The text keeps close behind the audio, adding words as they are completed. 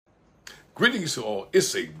Greetings to all.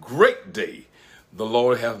 It's a great day the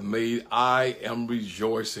Lord hath made. I am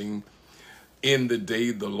rejoicing in the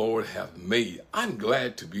day the Lord hath made. I'm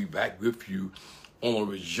glad to be back with you on a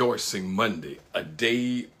rejoicing Monday, a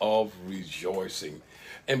day of rejoicing.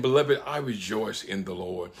 And beloved, I rejoice in the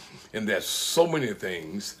Lord. And there's so many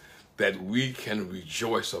things that we can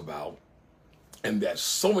rejoice about. And there's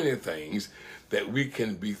so many things that we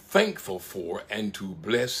can be thankful for and to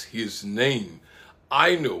bless his name.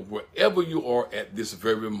 I know wherever you are at this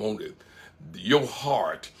very moment, your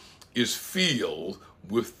heart is filled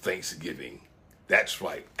with thanksgiving. That's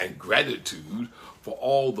right, and gratitude for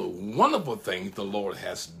all the wonderful things the Lord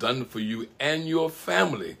has done for you and your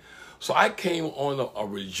family. So I came on a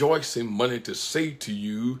rejoicing Monday to say to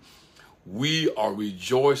you, we are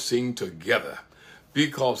rejoicing together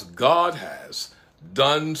because God has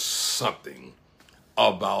done something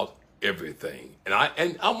about everything. And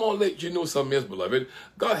I'm going to let you know something else, beloved.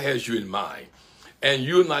 God has you in mind. And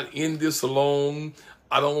you're not in this alone.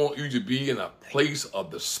 I don't want you to be in a place of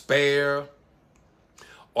despair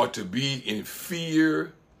or to be in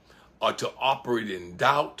fear or to operate in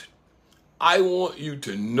doubt. I want you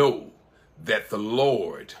to know that the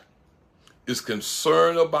Lord is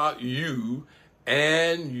concerned about you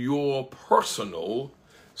and your personal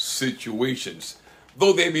situations.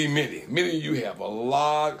 Though there be many of you have a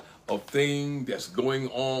lot of things that's going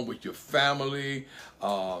on with your family,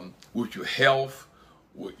 with your health,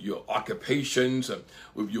 with your occupations,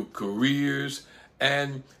 with your careers.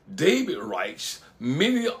 And David writes,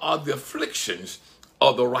 many are the afflictions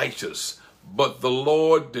of the righteous, but the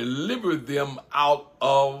Lord delivered them out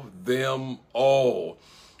of them all.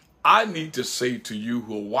 I need to say to you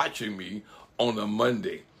who are watching me on a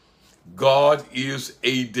Monday, God is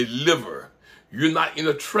a deliverer. You're not in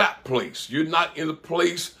a trap place. You're not in a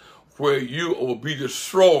place where you will be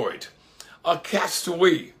destroyed or cast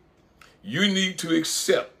away. You need to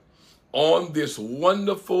accept on this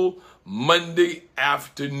wonderful Monday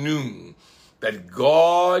afternoon that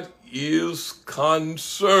God is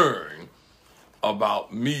concerned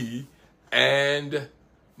about me and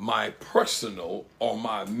my personal or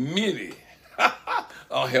my many.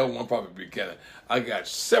 Oh, hell, one probably be kidding. I got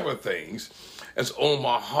several things that's on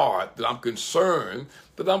my heart that I'm concerned,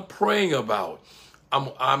 that I'm praying about.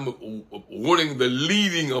 I'm wanting the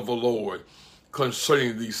leading of the Lord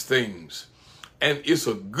concerning these things. And it's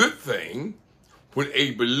a good thing when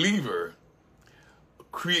a believer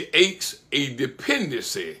creates a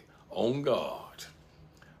dependency on God.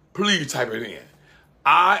 Please type it in.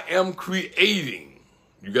 I am creating.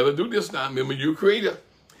 You got to do this now. Remember, you're a creator.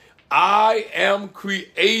 I am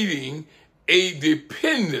creating a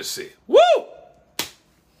dependency. Woo!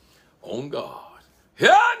 On God.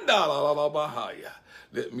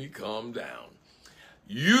 Let me calm down.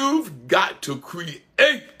 You've got to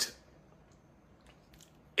create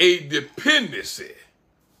a dependency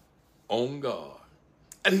on God.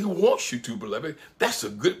 And he wants you to, beloved. That's a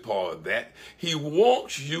good part of that. He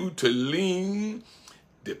wants you to lean,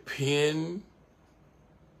 depend,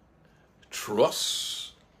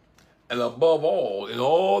 trust, and above all, in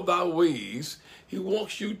all thy ways, he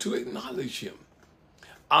wants you to acknowledge him.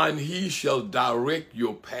 And he shall direct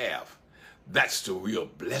your path. That's the real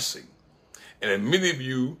blessing. And many of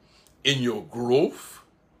you in your growth,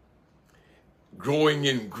 growing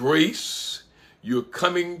in grace, you're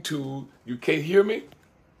coming to, you can't hear me?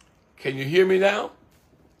 Can you hear me now?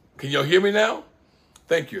 Can y'all hear me now?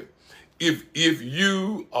 Thank you. If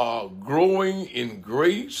you are growing in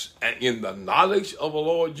grace and in the knowledge of the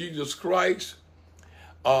Lord Jesus Christ,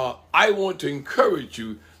 I want to encourage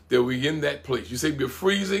you that we're in that place. You say we're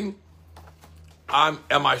freezing. Am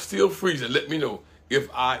I still freezing? Let me know if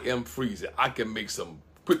I am freezing. I can make some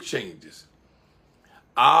quick changes.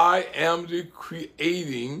 I am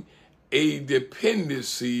creating a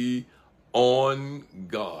dependency on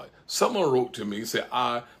God. Someone wrote to me and said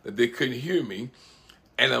that they couldn't hear me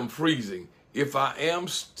and I'm freezing. If I am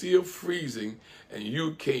still freezing and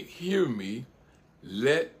you can't hear me,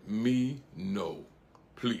 let me know,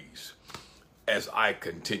 please, as I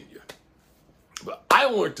continue. But I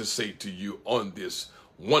want to say to you on this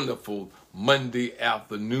wonderful Monday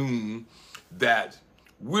afternoon that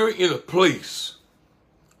we're in a place,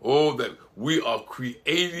 that we are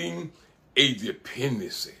creating a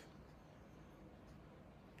dependency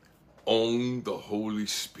on the Holy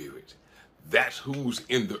Spirit. That's who's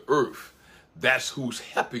in the earth. That's who's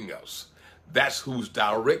helping us. That's who's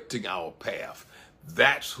directing our path.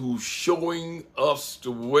 That's who's showing us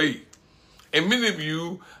the way. And many of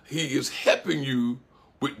you, he is helping you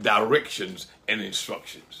with directions and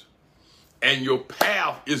instructions. and your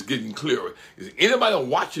path is getting clearer. Is anybody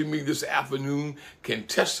watching me this afternoon can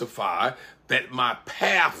testify that my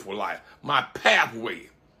path for life, my pathway,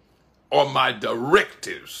 or my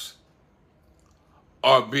directives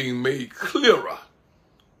are being made clearer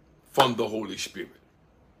from the Holy Spirit.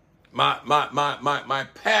 My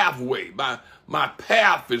pathway, my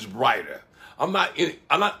path is brighter. I'm not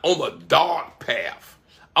on a dark path.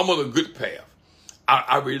 I'm on a good path.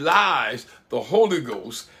 I realize the Holy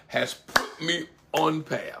Ghost has put me on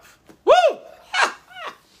path. Woo!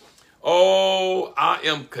 Oh, I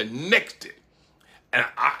am connected. And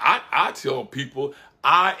I tell people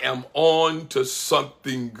I am on to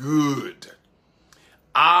something good.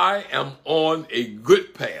 I am on a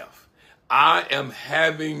good path. I am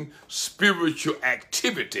having spiritual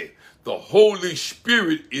activity. The Holy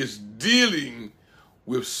Spirit is dealing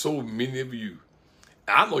with so many of you.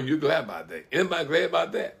 I know you're glad about that. Anybody glad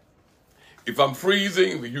about that? If I'm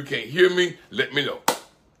freezing, if you can't hear me, let me know.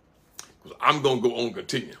 Because I'm going to go on and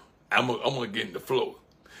continue. I'm going to get in the flow.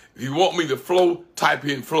 If you want me to flow, type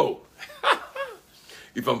in flow.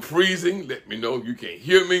 If I'm freezing, let me know. If you can't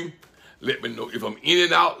hear me, let me know. If I'm in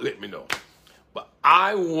and out, let me know. But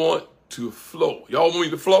I want to flow. Y'all want me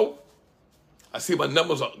to flow? I see my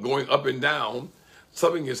numbers are going up and down.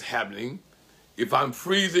 Something is happening. If I'm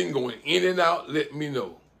freezing, going in and out, let me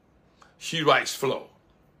know. She writes flow.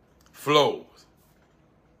 Flow.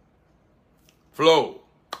 Flow.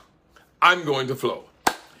 I'm going to flow.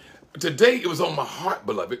 Today, it was on my heart,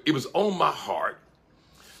 beloved. It was on my heart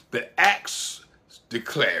that Acts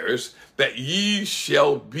declares that ye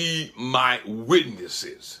shall be my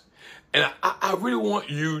witnesses. And I really want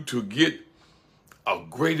you to get a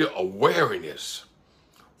greater awareness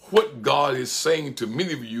what God is saying to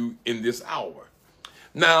many of you in this hour.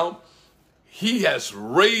 Now, he has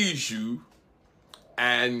raised you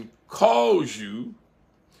and caused you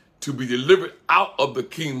to be delivered out of the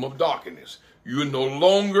kingdom of darkness. You're no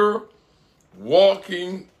longer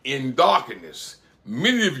walking in darkness.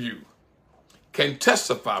 Many of you can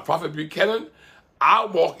testify. Prophet Buchanan, I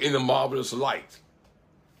walk in the marvelous light.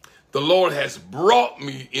 The Lord has brought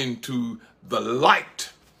me into the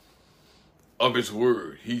light of his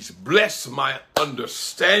word. He's blessed my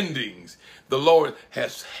understandings. The Lord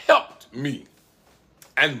has helped me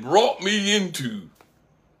and brought me into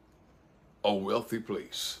a wealthy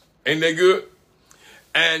place. Ain't that good?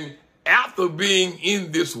 And after being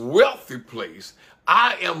in this wealthy place,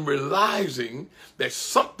 I am realizing that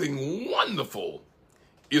something wonderful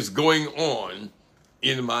is going on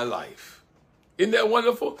in my life. Isn't that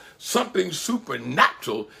wonderful? Something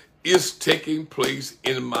supernatural is taking place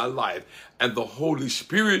in my life. And the Holy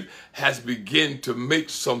Spirit has begun to make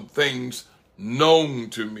some things known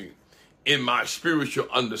to me in my spiritual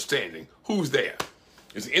understanding. Who's there?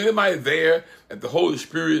 Is anybody there that the Holy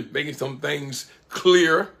Spirit is making some things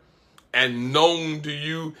clear and known to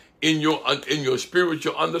you in your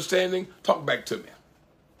spiritual understanding? Talk back to me.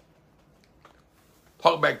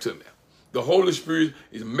 Talk back to me. The Holy Spirit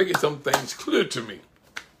is making some things clear to me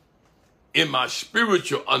in my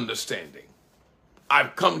spiritual understanding.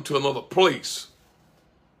 I've come to another place.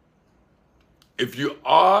 If you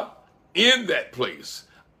are in that place,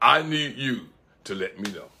 I need you to let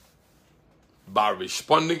me know by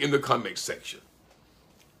responding in the comment section.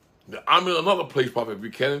 Now, I'm in another place, Prophet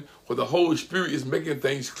Buchanan, where the Holy Spirit is making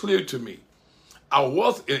things clear to me. I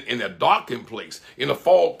was in a darkened place, in a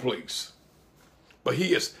fog place, but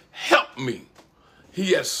he has helped me.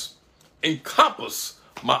 He has encompassed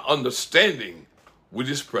my understanding with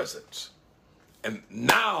his presence. And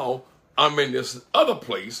now I'm in this other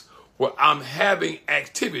place where I'm having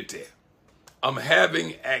activity. I'm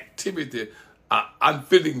having activity. I'm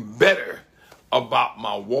feeling better about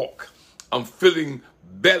my walk. I'm feeling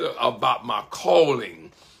better about my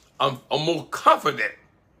calling. I'm more confident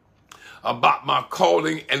about my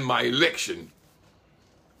calling and my election.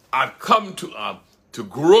 I've come to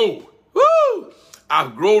grow. Woo!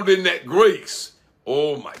 I've grown in that grace.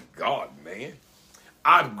 Oh my God, man.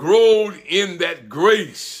 I've grown in that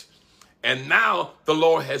grace. And now the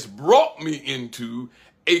Lord has brought me into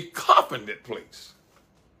a confident place.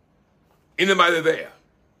 Anybody there?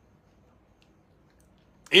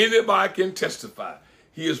 Anybody can testify.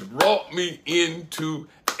 He has brought me into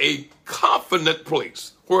a confident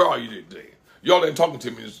place. Where are you today? Y'all ain't talking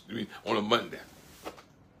to me on a Monday.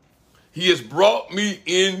 He has brought me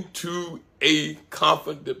into a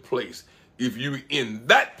confident place. If you're in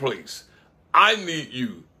that place, I need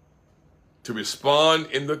you to respond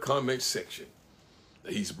in the comment section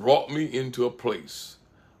that he's brought me into a place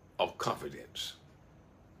of confidence.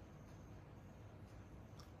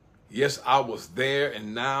 Yes, I was there,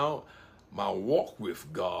 and now my walk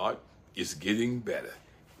with God is getting better.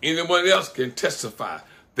 Anyone else can testify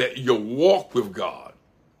that your walk with God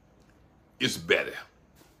is better.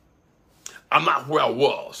 I'm not where I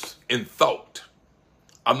was in thought.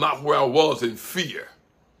 I'm not where I was in fear.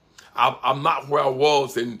 I'm not where I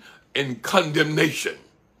was in condemnation.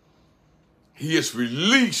 He has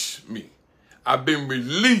released me. I've been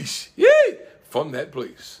released from that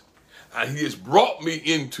place. And he has brought me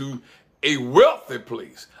into a wealthy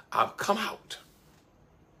place. I've come out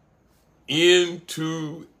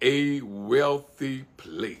into a wealthy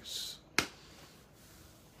place.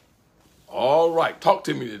 All right, talk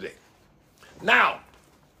to me today. Now,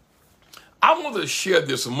 I want to share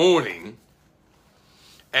this morning,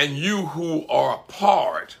 and you who are a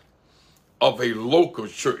part of a local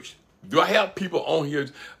church. Do I have people on here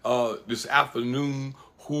this afternoon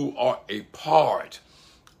who are a part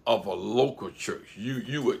of a local church? You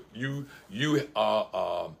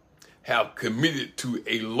have committed to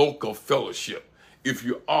a local fellowship. If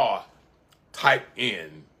you are, type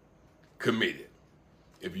in committed.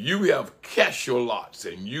 If you have cast your lots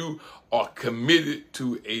and you are committed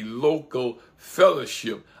to a local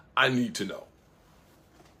fellowship, I need to know.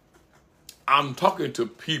 I'm talking to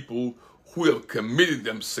people who have committed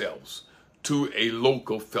themselves to a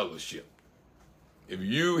local fellowship. If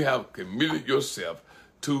you have committed yourself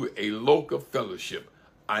to a local fellowship,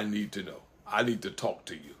 I need to know. I need to talk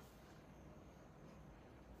to you.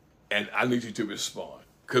 And I need you to respond.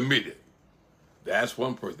 Committed. That's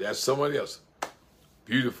one person. That's someone else.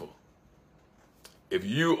 Beautiful. If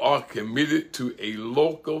you are committed to a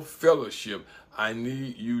local fellowship, I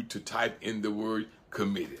need you to type in the word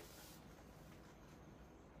committed.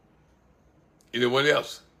 Anyone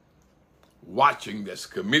else watching that's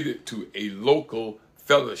committed to a local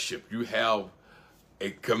fellowship? You have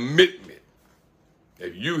a commitment.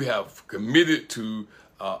 If you have committed to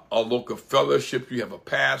a local fellowship, you have a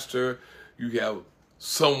pastor, you have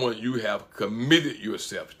someone you have committed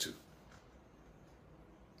yourself to.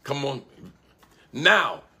 Come on.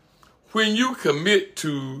 Now, when you commit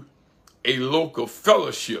to a local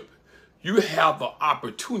fellowship, you have the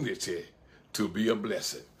opportunity to be a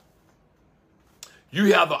blessing.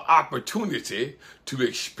 You have the opportunity to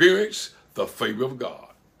experience the favor of God.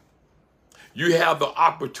 You have the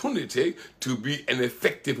opportunity to be an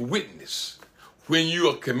effective witness when you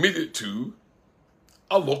are committed to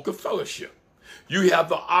a local fellowship. You have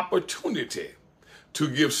the opportunity to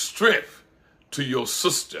give strength to your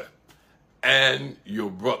sister and your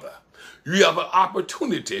brother. You have an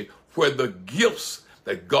opportunity where the gifts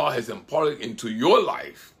that God has imparted into your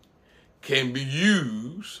life can be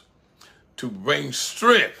used to bring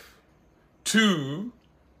strength to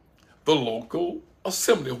the local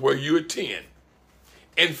assembly where you attend.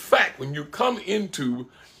 In fact, when you come into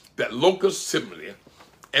that local assembly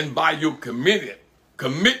and by your commitment,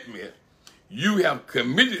 you have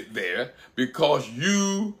committed there because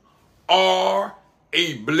you are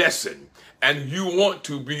a blessing and you want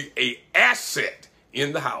to be an asset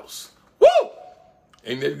in the house. Woo!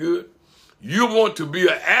 Ain't that good? You want to be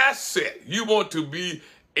an asset. You want to be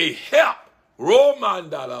a help.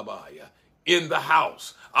 Romandalabaya in the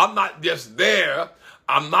house. I'm not just there.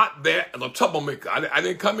 I'm not there as a troublemaker. I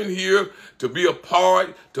didn't come in here to be a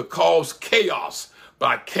part to cause chaos. But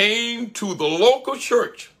I came to the local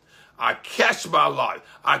church. I cast my lot.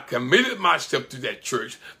 I committed myself to that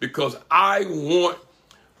church because I want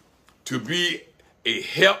to be a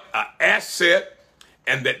help, an asset,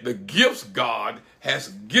 and that the gifts God has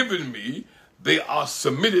given me, they are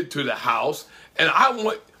submitted to the house. And I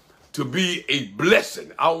want to be a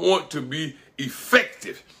blessing. I want to be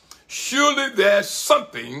effective. Surely there's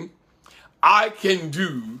something I can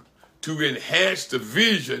do to enhance the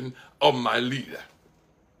vision of my leader.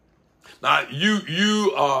 Now,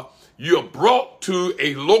 you are brought to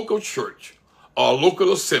a local church or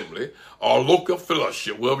local assembly or local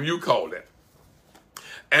fellowship, whatever you call it,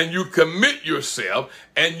 and you commit yourself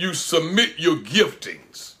and you submit your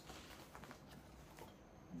giftings.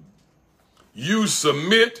 You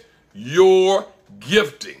submit your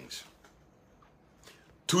giftings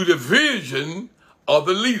to the vision of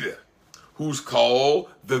the leader, who's called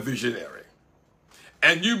the visionary.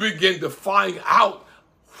 And you begin to find out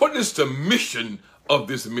what is the mission of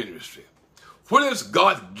this ministry. What has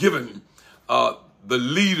God given the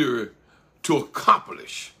leader to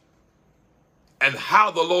accomplish? And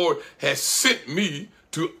how the Lord has sent me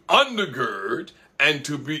to undergird and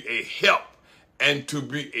to be a help and to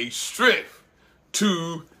be a strength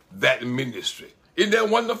to that ministry. Isn't that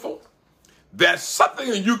wonderful? There's something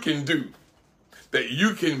that you can do that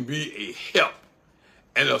you can be a help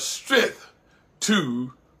and a strength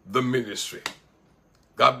to the ministry.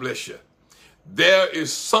 God bless you. There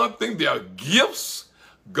is something, there are gifts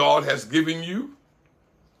God has given you.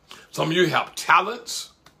 Some of you have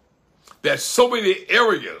talents. There's so many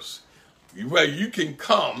areas where you can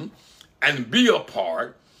come and be a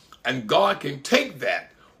part, and God can take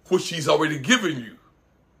that which he's already given you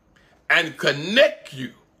and connect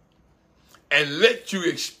you and let you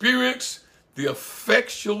experience the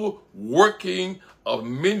effectual working of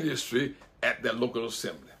ministry at that local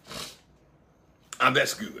assembly. And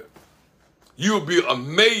that's good. You'll be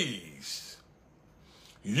amazed.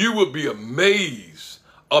 You will be amazed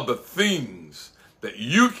of the things that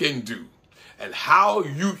you can do and how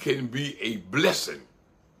you can be a blessing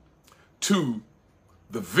to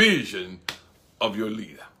the vision of your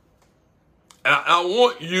leader. And I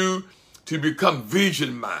want you to become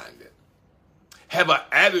vision-minded. Have an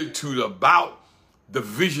attitude about the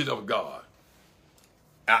vision of God.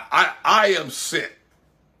 I am sent.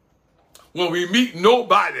 When we meet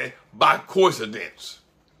nobody by coincidence,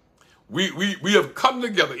 we have come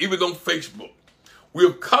together, even on Facebook. We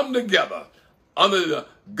have come together under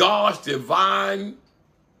God's divine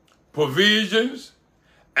provisions,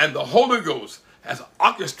 and the Holy Ghost has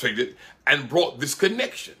orchestrated and brought this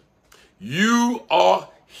connection. You are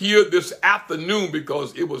here this afternoon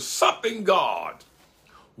because it was something God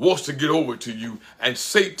wants to get over to you and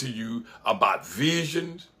say to you about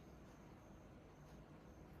visions,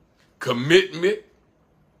 commitment.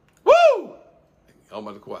 Woo! I'm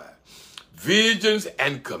about to quiet. Visions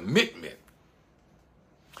and commitment.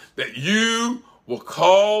 That you will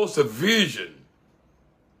cause the vision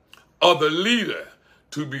of the leader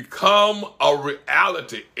to become a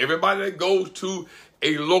reality. Everybody that goes to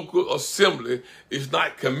a local assembly is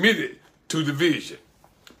not committed to the vision.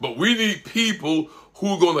 But we need people who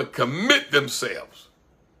are going to commit themselves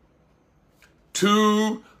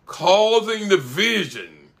to causing the vision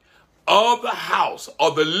of the house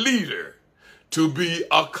or the leader to be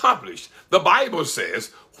accomplished. The Bible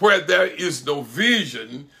says, where there is no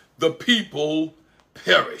vision, the people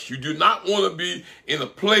perish. You do not want to be in a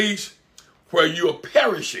place where you are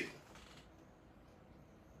perishing.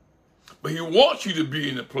 But he wants you to be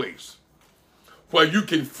in a place where you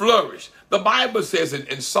can flourish. The Bible says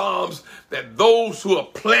in Psalms that those who are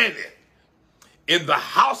planted in the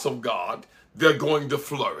house of God, they're going to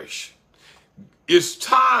flourish. It's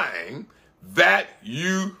time that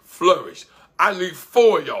you flourish. I need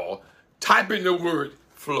 4 of y'all type in the word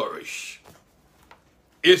flourish.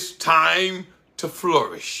 It's time to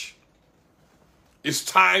flourish. It's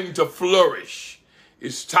time to flourish.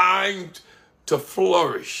 It's time to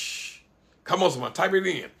flourish. Come on, someone, type it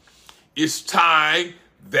in. It's time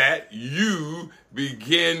that you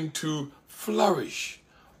begin to flourish,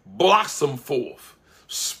 blossom forth,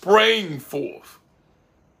 spring forth.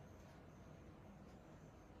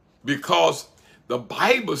 Because the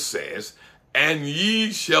Bible says, and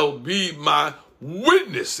ye shall be my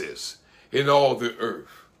witnesses in all the earth.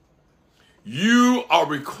 You are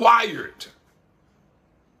required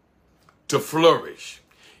to flourish.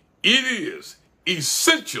 It is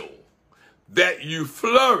essential that you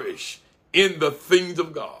flourish in the things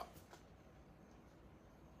of God.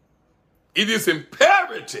 It is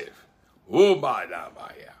imperative, with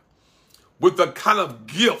the kind of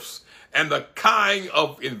gifts and the kind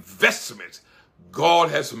of investments God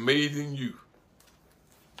has made in you.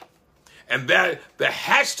 And there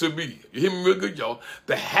has to be, you hear me real good, y'all,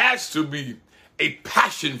 there has to be a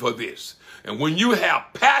passion for this. And when you have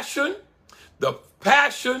passion, the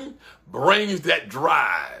passion brings that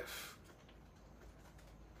drive.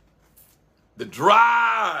 The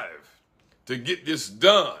drive to get this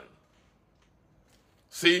done.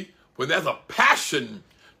 See, when there's a passion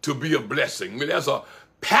to be a blessing, when there's a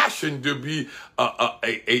passion to be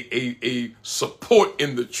a support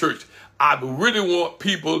in the church, I really want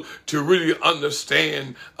people to really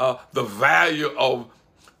understand the value of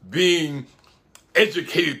being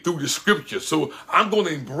educated through the scripture. So I'm going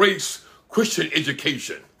to embrace Christian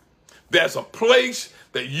education. There's a place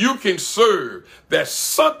that you can serve. There's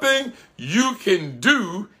something you can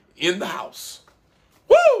do in the house.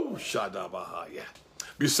 Woo! Shadabahaya.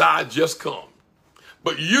 Besides just come.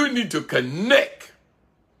 But you need to connect.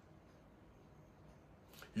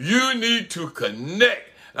 You need to connect.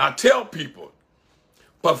 And I tell people,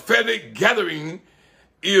 prophetic gathering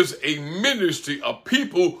is a ministry of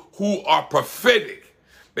people who are prophetic,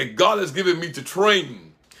 that God has given me to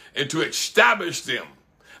train and to establish them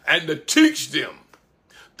and to teach them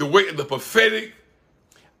the way of the prophetic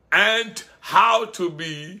and how to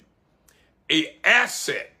be an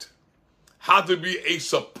asset, how to be a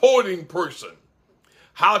supporting person,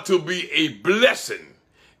 how to be a blessing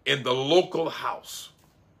in the local house.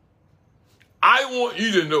 I want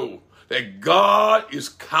you to know that God is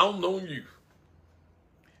counting on you.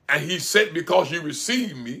 And he said, because you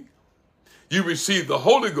receive me, you receive the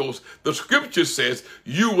Holy Ghost. The scripture says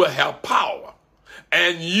you will have power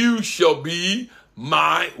and you shall be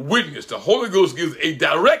my witness. The Holy Ghost gives a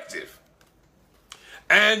directive.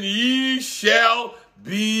 And ye shall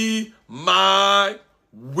be my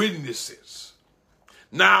witnesses.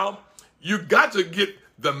 Now, you got to get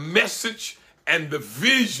the message and the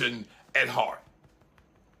vision at heart.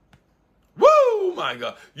 Woo, my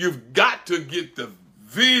God. You've got to get the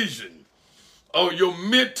vision of your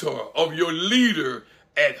mentor, of your leader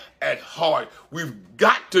at heart. We've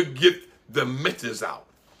got to get the message out.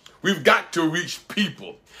 We've got to reach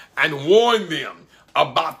people and warn them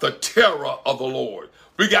about the terror of the Lord.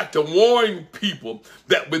 We got to warn people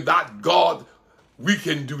that without God, we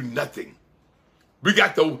can do nothing. We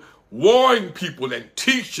got to warn people and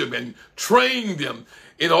teach them and train them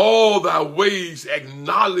in all thy ways.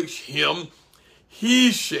 Acknowledge him.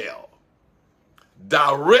 He shall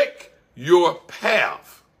direct your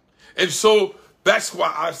path. And so that's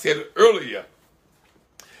why I said earlier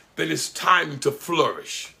that it's time to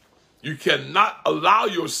flourish. You cannot allow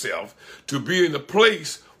yourself to be in a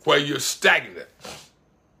place where you're stagnant.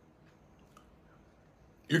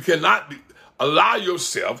 You cannot allow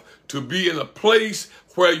yourself to be in a place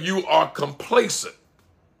where you are complacent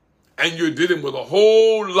and you're dealing with a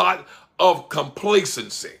whole lot of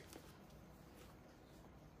complacency.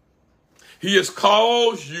 He has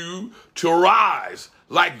caused you to rise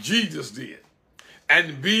like Jesus did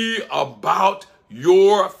and be about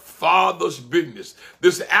your Father's business.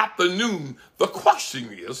 This afternoon, the question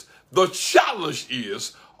is, the challenge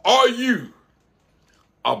is, are you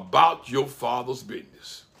about your Father's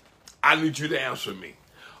business? I need you to answer me.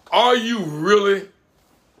 Are you really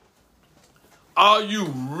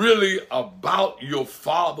about your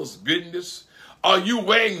Father's business? Are you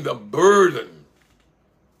weighing the burden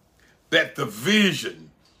that the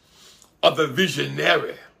vision of the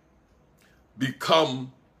visionary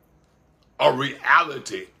become a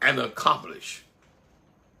reality and accomplish?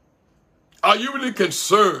 Are you really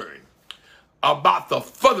concerned about the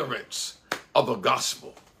furtherance of the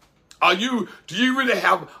gospel? Do you really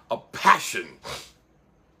have a passion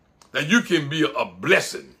that you can be a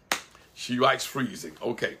blessing? She likes freezing.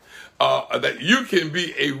 Okay. That you can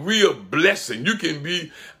be a real blessing. You can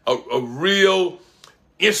be a real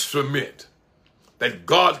instrument that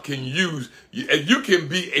God can use. And you can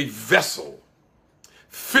be a vessel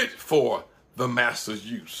fit for the master's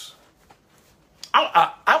use.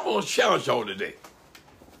 I'm going to challenge y'all today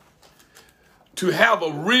to have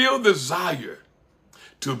a real desire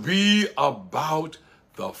to be about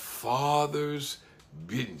the Father's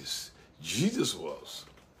business. Jesus was.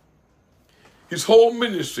 His whole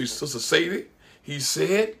ministry, Sister Sadie, he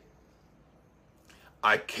said,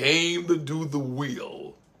 I came to do the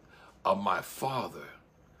will of my Father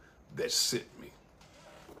that sent me.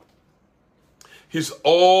 His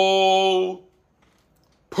all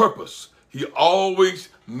purpose, he always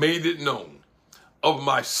made it known. Of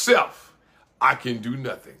myself, I can do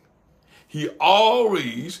nothing. He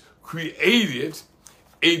always created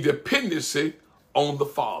a dependency on the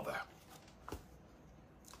Father.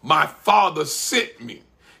 My Father sent me.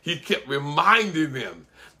 He kept reminding them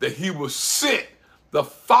that he was sent. The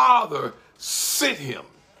Father sent him.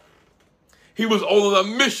 He was on a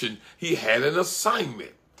mission. He had an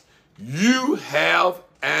assignment. You have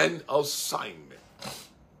an assignment.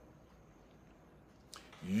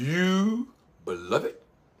 You, beloved,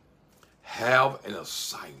 have an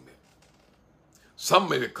assignment. Some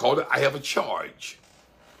may call it, I have a charge.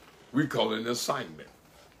 We call it an assignment.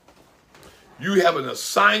 You have an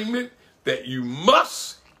assignment that you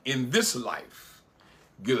must, in this life,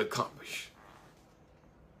 get accomplished.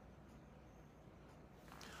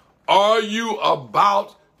 Are you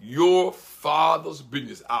about your Father's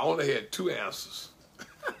business? I only had 2 answers.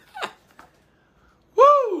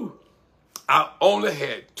 Woo! I only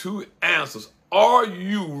had 2 answers. Are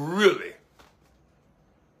you really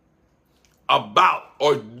about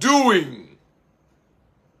or doing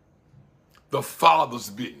the Father's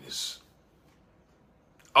business?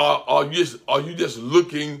 Are you just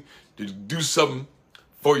looking to do something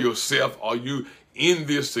for yourself? Are you in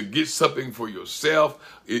this to get something for yourself?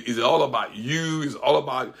 Is it all about you? Is it all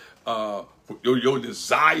about your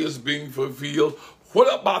desires being fulfilled?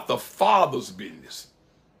 What about the Father's business?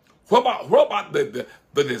 What about the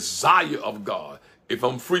desire of God? If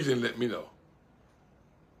I'm freezing, let me know.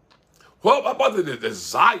 What about the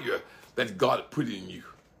desire that God put in you?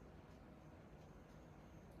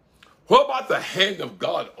 What about the hand of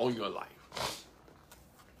God on your life?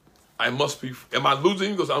 Am I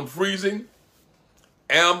losing because I'm freezing?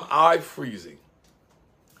 Am I freezing?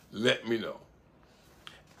 Let me know.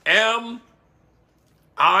 Am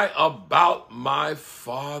I about my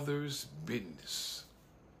Father's business?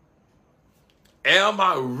 Am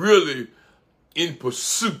I really in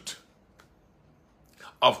pursuit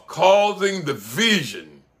of causing the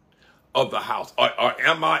vision of the house? Or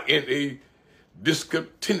am I in a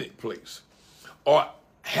discontented place? Or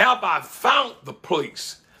have I found the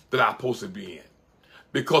place that I'm supposed to be in?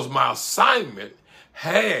 Because my assignment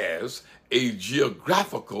has a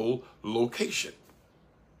geographical location.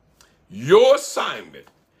 Your assignment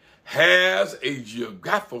has a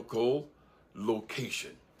geographical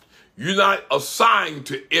location. You're not assigned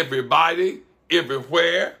to everybody,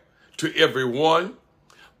 everywhere, to everyone,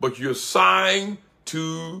 but you're assigned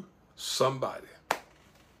to somebody.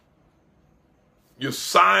 You're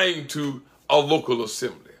assigned to a local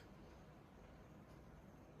assembly.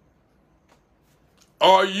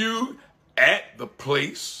 Are you at the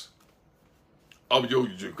place of your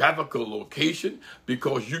geographical location?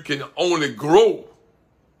 Because you can only grow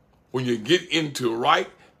when you get into the right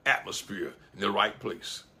atmosphere in the right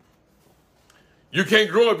place. You can't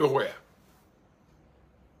grow everywhere.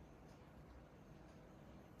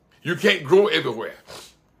 You can't grow everywhere.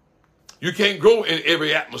 You can't grow in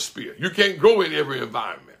every atmosphere. You can't grow in every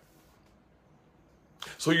environment.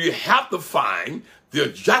 So you have to find the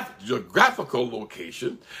geographical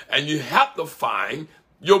location, and you have to find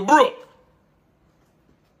your brook,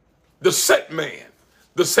 the set man,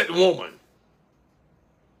 the set woman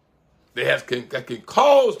that can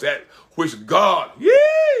cause that which God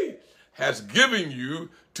has given you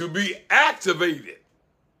to be activated.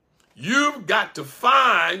 You've got to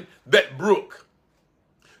find that brook.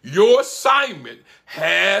 Your assignment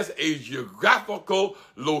has a geographical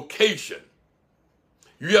location.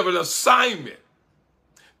 You have an assignment.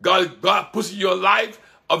 God puts in your life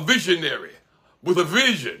a visionary with a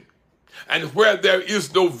vision. And where there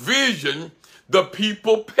is no vision, the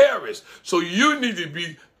people perish. So you need to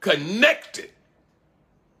be connected.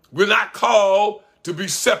 We're not called to be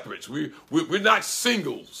separate. We're not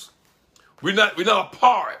singles. We're not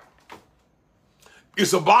apart.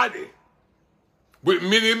 It's a body with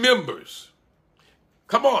many members.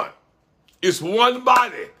 Come on. It's one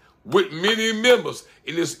body with many members.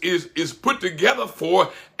 It is put together for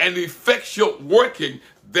an effectual working.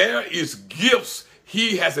 There is gifts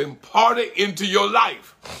he has imparted into your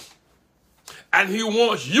life. And he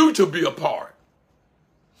wants you to be a part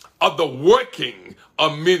of the working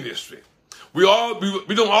of ministry. We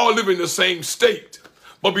don't all live in the same state,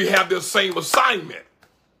 but we have the same assignment.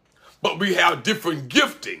 But we have different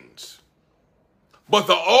giftings. But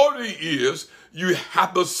the order is you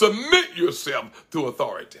have to submit yourself to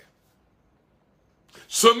authority.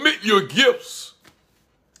 Submit your gifts.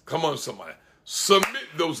 Come on, somebody. Submit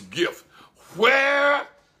those gifts. Where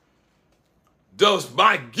does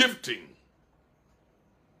my gifting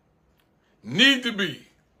need to be?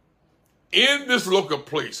 In this local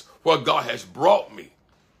place where God has brought me.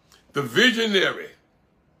 The visionary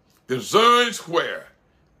discerns where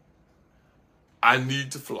I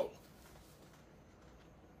need to flow.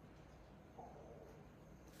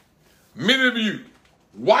 Many of you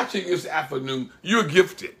watching this afternoon, you're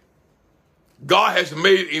gifted. God has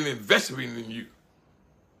made an investment in you.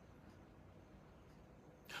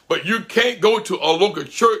 But you can't go to a local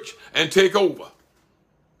church and take over.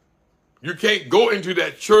 You can't go into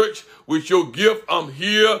that church with your gift. I'm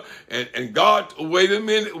here, and God, wait a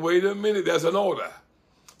minute, there's an order.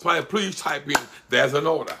 Somebody please type in, there's an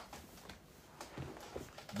order.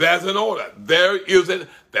 There's an order. There's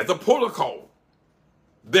a protocol.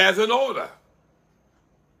 There's an order.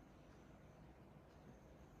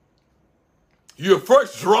 You're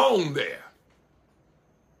first drawn there.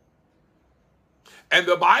 And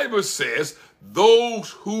the Bible says, those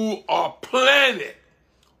who are planted,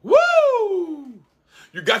 woo!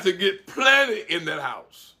 You got to get planted in that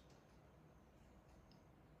house.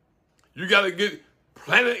 You got to get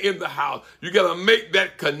planted in the house. You got to make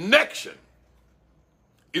that connection.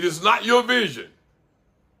 It is not your vision.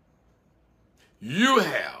 You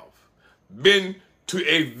have been to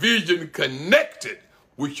a vision connected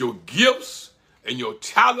with your gifts and your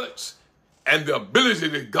talents and the ability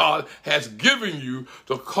that God has given you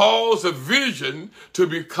to cause a vision to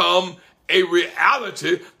become a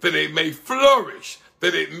reality, that it may flourish,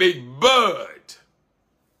 that it may bud.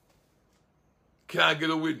 Can I get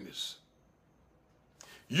a witness?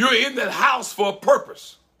 You're in that house for a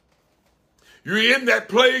purpose. You're in that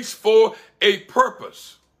place for a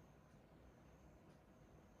purpose.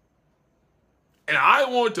 And I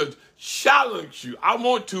want to challenge you. I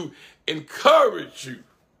want to encourage you.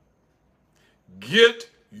 Get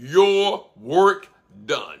your work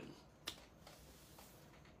done.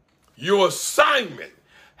 Your assignment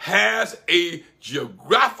has a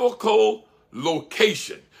geographical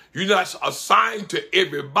location. You're not assigned to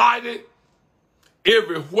everybody,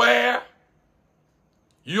 everywhere.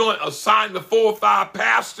 You aren't assigned to 4 or 5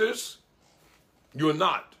 pastors. You're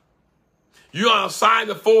not. You aren't assigned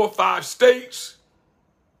to 4 or 5 states.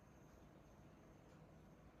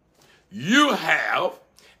 You have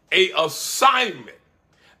an assignment,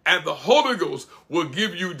 and the Holy Ghost will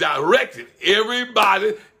give you direction.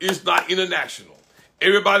 Everybody is not international.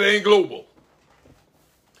 Everybody ain't global.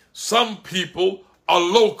 Some people are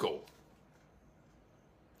local.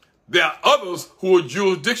 There are others who are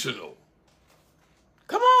jurisdictional.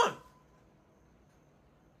 Come on.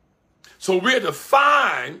 So we're to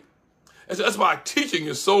find, that's why teaching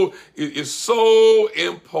is so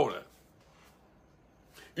important.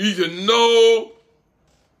 You need to know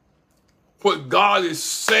what God is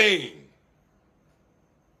saying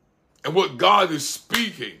and what God is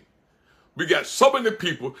speaking. We got so many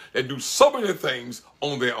people that do so many things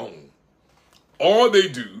on their own. Or they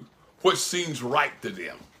do what seems right to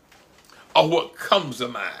them or what comes to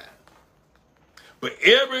mind. But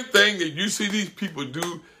everything that you see these people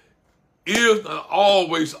do is not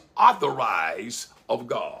always authorized of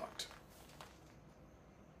God.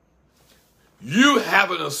 You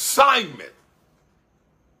have an assignment,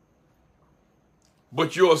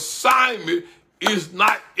 but your assignment is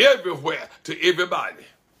not everywhere to everybody.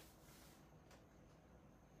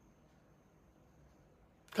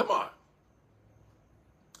 Come on.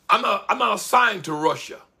 I'm not assigned to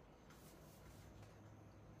Russia.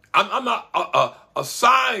 I'm not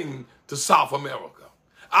assigned to South America.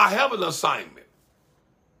 I have an assignment.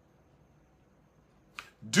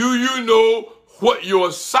 Do you know what your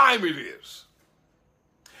assignment is?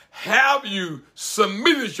 Have you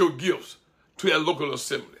submitted your gifts to that local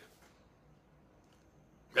assembly?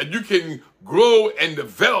 That you can grow and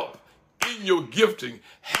develop in your gifting.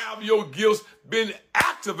 Have your gifts been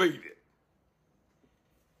activated?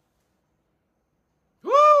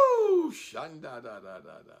 Woo!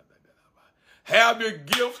 Have your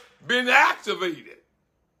gifts been activated?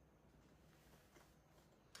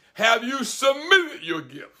 Have you submitted your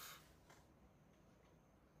gift?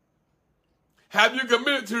 Have you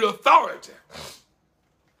committed to the authority?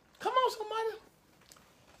 Come on, somebody.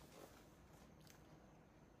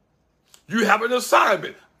 You have an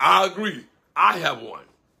assignment. I agree. I have one.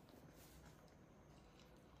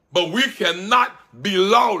 But we cannot be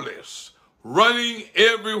lawless, running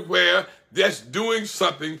everywhere that's doing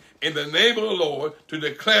something in the name of the Lord to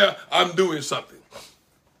declare I'm doing something.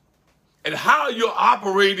 And how you're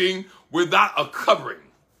operating without a covering,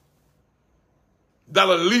 without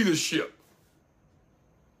a leadership.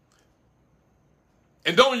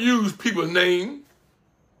 And don't use people's name.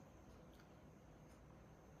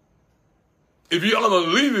 If you're under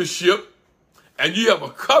leadership and you have a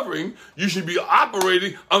covering, you should be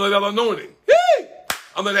operating under that anointing. Hey!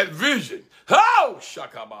 Under that vision. Oh,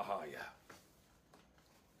 shakabahaya.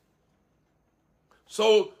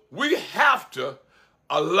 So we have to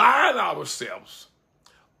align ourselves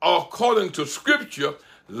according to Scripture,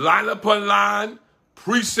 line upon line,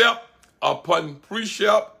 precept upon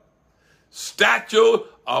precept, statute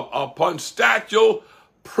upon statute,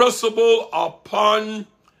 principle upon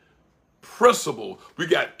principle. We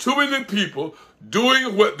got too many people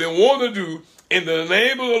doing what they want to do in the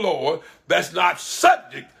name of the Lord that's not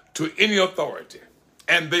subject to any authority.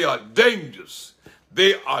 And they are dangerous.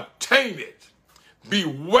 They are tainted.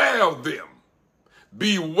 Beware of them.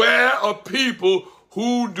 Beware of people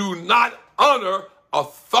who do not honor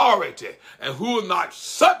authority and who are not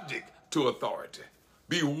subject to authority.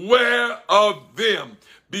 Beware of them.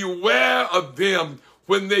 Beware of them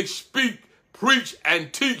when they speak, preach,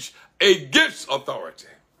 and teach against authority.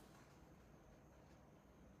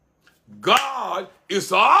 God is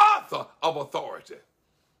the author of authority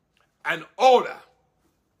and order.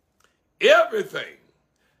 Everything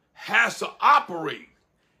has to operate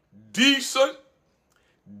decent,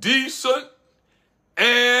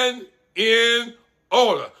 and in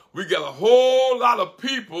order. We got a whole lot of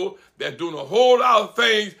people that doing a whole lot of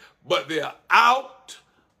things, but they're out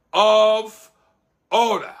of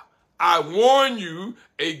order. I warn you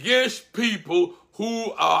against people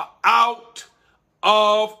who are out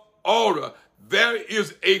of order. There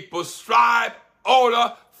is a prescribed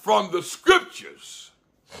order from the Scriptures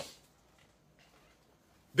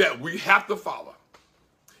that we have to follow.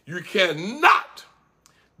 You cannot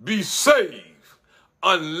be saved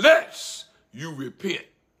unless you repent.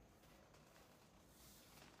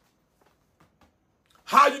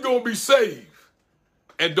 How you going to be saved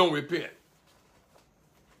and don't repent?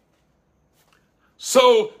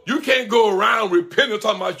 So you can't go around repenting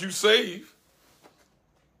talking about you saved.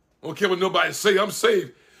 I don't care what nobody say, I'm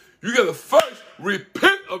saved. You got to first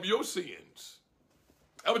repent of your sins.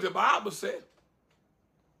 That's what the Bible said.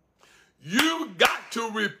 You got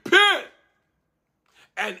to repent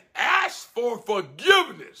and ask for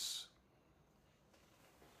forgiveness.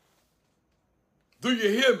 Do you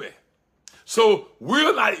hear me? So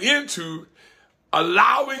we're not into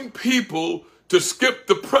allowing people to skip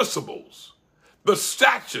the principles, the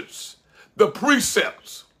statutes, the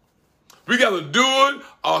precepts. We got to do it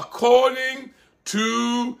according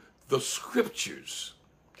to the scriptures.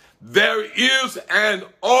 There is an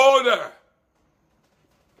order.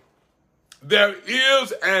 There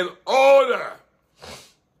is an order.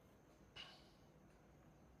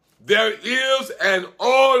 There is an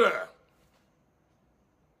order.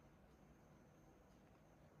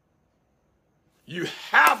 You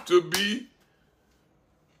have to be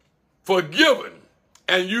forgiven,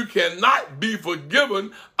 and you cannot be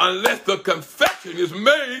forgiven unless the confession is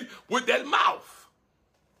made with that mouth.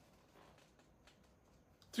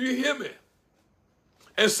 Do you hear me?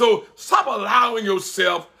 And so stop allowing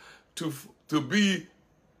yourself to be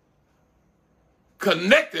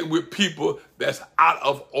connected with people that's out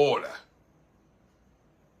of order.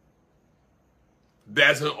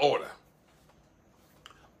 That's an order.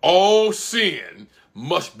 All sin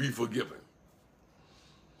must be forgiven.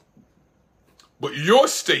 But your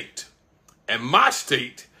state and my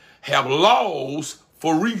state have laws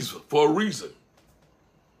for a reason.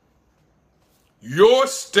 Your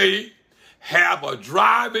state have a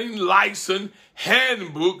driving license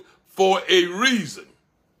handbook for a reason.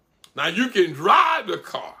 Now you can drive the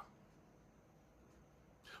car,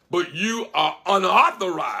 but you are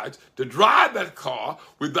unauthorized to drive that car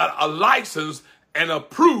without a license and a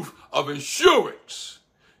proof of insurance.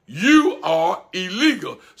 You are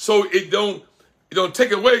illegal. So it don't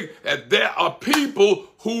take away that there are people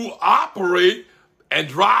who operate and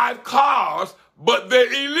drive cars, but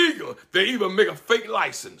they're illegal. They even make a fake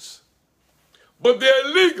license. But they're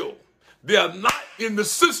illegal. They are not in the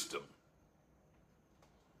system.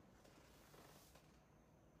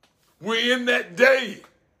 We're in that day.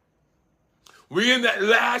 We're in that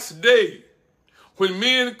last day when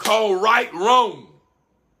men call right wrong,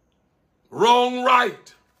 wrong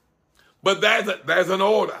right. But there's an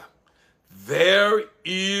order. There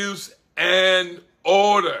is an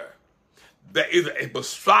order. There is a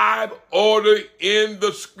prescribed order in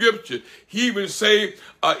the scripture. He even say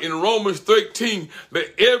in Romans 13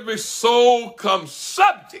 that every soul comes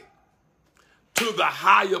subject to the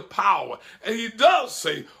higher power. And he does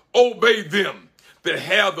say, obey them that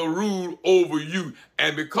have the rule over you.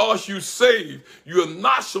 And because you saved, you are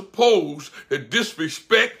not supposed to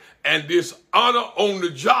disrespect and dishonor on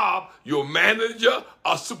the job your manager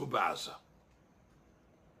or supervisor.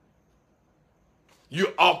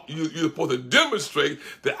 You're supposed to demonstrate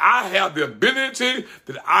that I have the ability,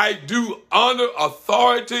 that I do honor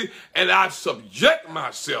authority, and I subject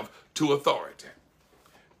myself to authority.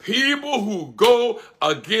 People who go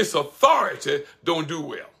against authority don't do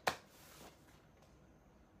well.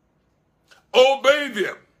 Obey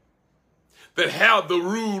them that have the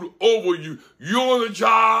rule over you. You're on the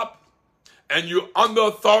job and you're under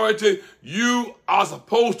authority. You are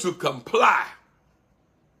supposed to comply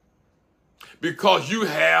because you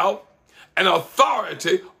have an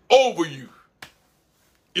authority over you.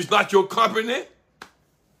 It's not your company.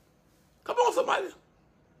 Come on, somebody.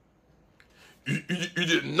 You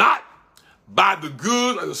did not buy the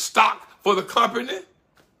goods or the stock for the company.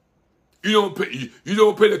 You don't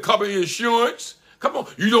pay the company insurance. Come on.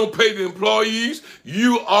 You don't pay the employees.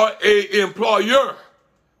 You are an employer.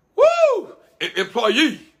 Woo! An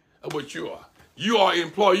employee. That's what you are. You are an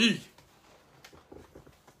employee.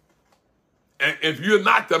 And if you're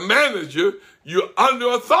not the manager, you're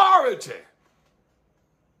under authority.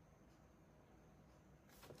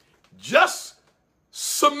 Just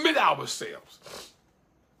submit ourselves.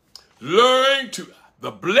 Learn to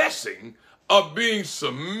the blessing of being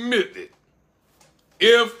submitted.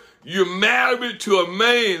 If you're married to a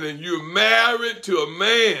man and you're married to a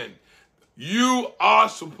man, you are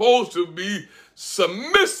supposed to be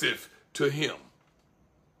submissive to him.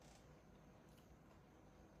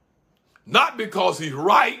 Not because he's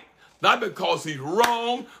right, not because he's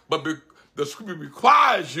wrong, but the scripture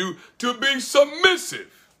requires you to be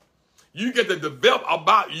submissive. You get to develop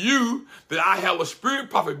about you that I have a spirit,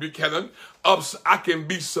 Prophet Buchanan, of I can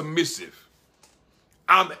be submissive.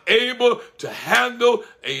 I'm able to handle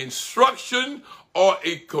an instruction or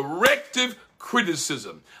a corrective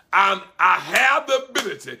criticism. I have the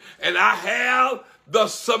ability and I have the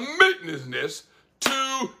submissiveness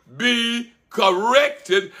to be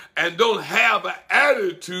corrected and don't have an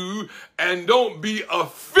attitude and don't be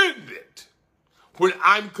offended when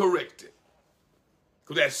I'm corrected.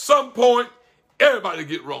 Because at some point, everybody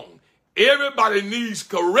get wrong. Everybody needs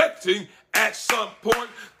correcting at some point,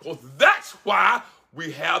 because that's why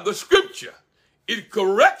we have the scripture. It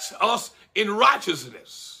corrects us in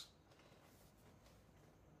righteousness.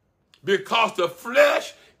 Because the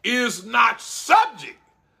flesh is not subject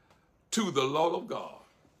to the law of God.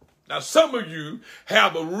 Now, some of you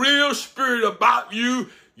have a real spirit about you.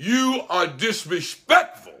 You are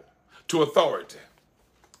disrespectful to authority,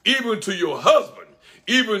 even to your husband,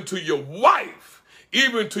 even to your wife,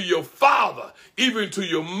 even to your father, even to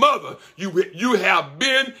your mother. You have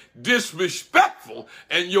been disrespectful,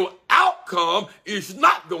 and your outcome is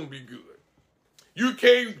not going to be good. You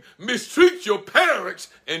can't mistreat your parents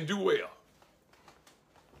and do well.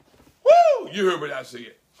 Woo! You heard what I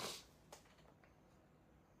said.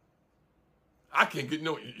 I can't get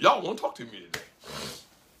no, y'all won't talk to me today.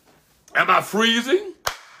 Am I freezing?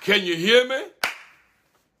 Can you hear me?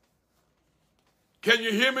 Can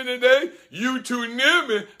you hear me today? You too near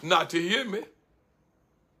me not to hear me.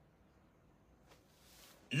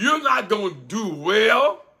 You're not going to do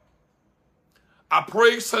well. I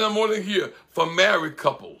prayed Sunday morning here for married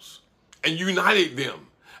couples and united them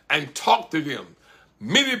and talked to them.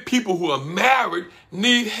 Many people who are married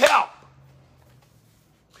need help.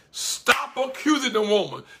 Stop accusing the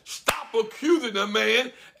woman. Stop accusing the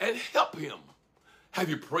man and help him. Have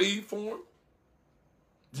you prayed for him?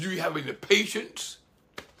 Do you have any patience?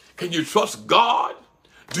 Can you trust God?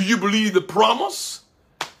 Do you believe the promise?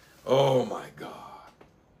 Oh my God.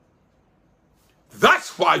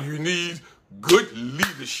 That's why you need good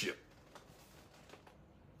leadership.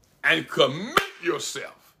 And commit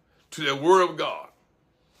yourself to the word of God.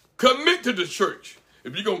 Commit to the church.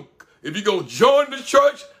 If you're going to join the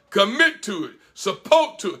church, commit to it.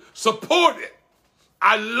 Support it.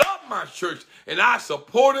 I love my church, and I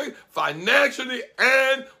support it financially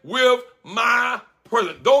and with my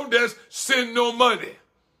presence. Don't just send no money.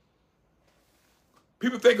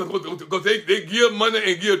 People think because they give money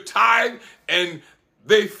and give tithe and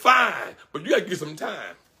they fine, but you got to give some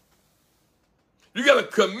time. You got to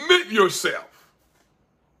commit yourself.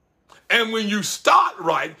 And when you start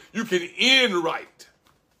right, you can end right.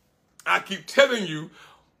 I keep telling you,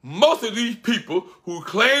 most of these people who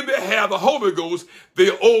claim to have the Holy Ghost, they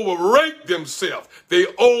overrate themselves. They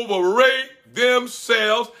overrate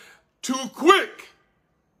themselves too quick.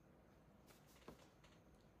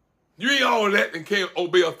 You ain't all that and can't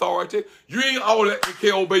obey authority. You ain't all that and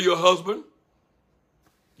can't obey your husband.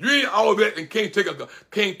 You ain't all that and can't take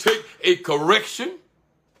a correction.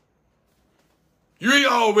 You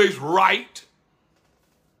ain't always right.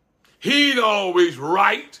 He ain't always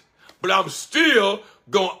right, but I'm still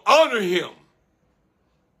going to honor him.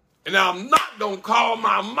 And I'm not going to call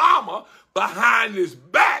my mama behind his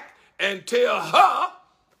back and tell her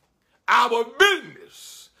our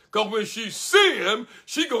business. Because when she see him,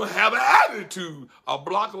 she going to have an attitude a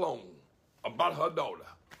block long about her daughter.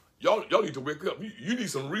 Y'all need to wake up. You need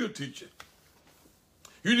some real teaching.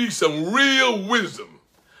 You need some real wisdom.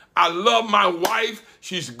 I love my wife.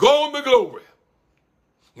 She's going to glory.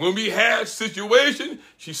 When we had situation,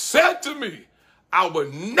 she said to me, I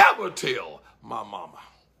would never tell my mama.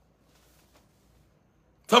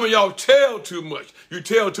 Some of y'all tell too much. You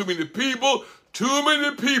tell too many people. Too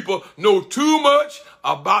many people know too much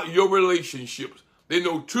about your relationships. They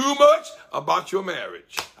know too much about your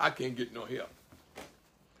marriage. I can't get no help.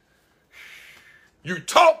 You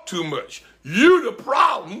talk too much. You the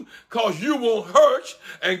problem because you won't hurt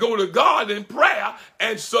and go to God in prayer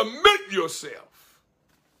and submit yourself.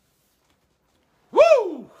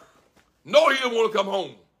 Woo! No, he don't want to come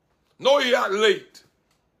home. No, he out late.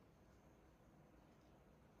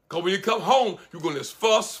 Because when you come home, you're going to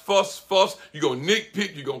fuss. You're going to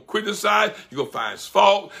nitpick. You're going to criticize. You're going to find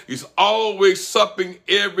fault. It's always something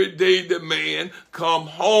every day the man come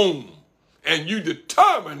home. And you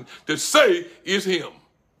determined to say it's him.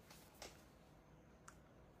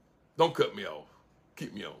 Don't cut me off.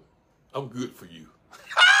 Keep me on. I'm good for you.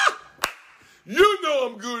 You know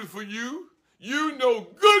I'm good for you. You know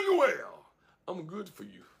good and well I'm good for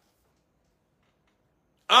you.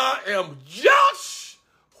 I am just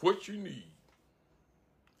what you need.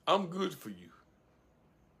 I'm good for you.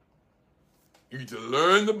 You need to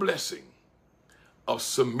learn the blessing of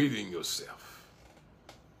submitting yourself.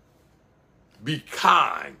 Be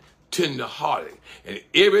kind, tender-hearted, and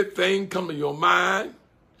everything come to your mind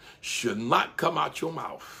should not come out your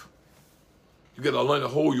mouth. You got to learn to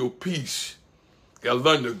hold your peace. You got to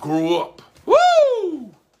learn to grow up.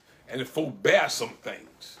 Woo! And to forbear some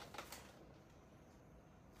things.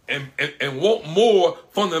 and want more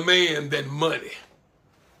from the man than money.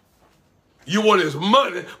 You want his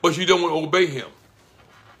money, but you don't want to obey him.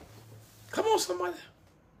 Come on, somebody.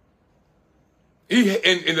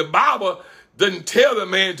 And the Bible doesn't tell the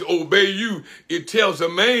man to obey you. It tells the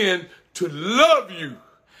man to love you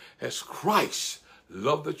as Christ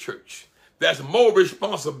loved the church. That's more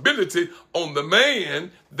responsibility on the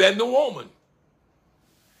man than the woman.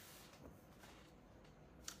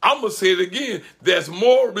 I'm going to say it again. There's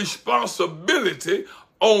more responsibility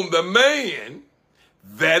on the man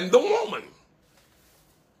than the woman.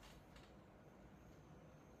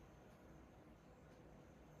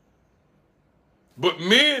 But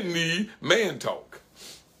men need man talk.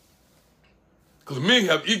 Because men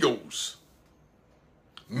have egos.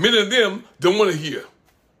 Many of them don't want to hear.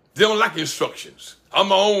 They don't like instructions. I'm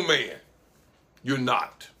my own man. You're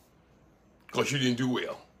not. Because you didn't do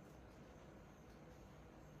well.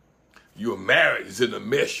 Your marriage is in a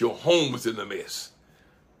mess. Your home is in a mess.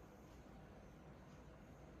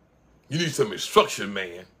 You need some instruction,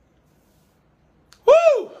 man.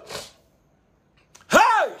 Woo!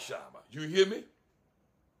 Hey, Shabba. You hear me?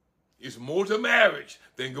 It's more to marriage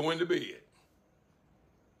than going to bed.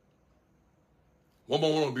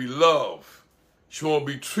 Woman want to be loved. She want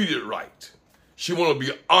to be treated right. She want to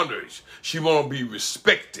be honored. She want to be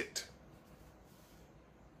respected.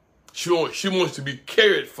 She wants to be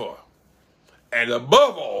cared for. And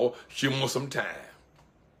above all, she wants some time.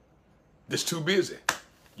 That's too busy.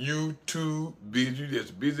 You too busy.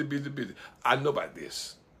 Just busy, busy, busy. I know about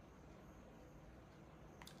this.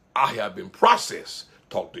 I have been processed.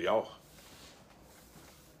 Talk to y'all.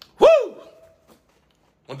 Woo!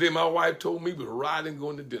 One day my wife told me we were riding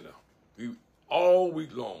going to dinner. All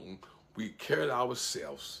week long, we carried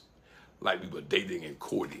ourselves like we were dating and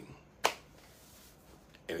courting.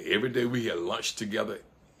 And every day we had lunch together,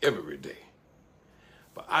 every day.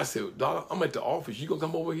 But I said, "Daughter, I'm at the office. You gonna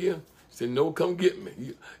come over here?" She said, "No, come get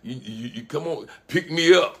me. You come on, pick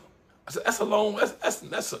me up." I said,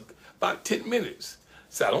 that's about 10 minutes. I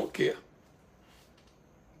said, "I don't care.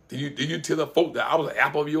 Did you tell the folk that I was the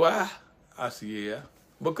apple of your eye?" I said, "Yeah.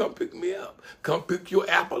 But come pick me up. Come pick your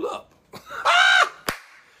apple up."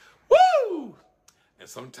 Woo! And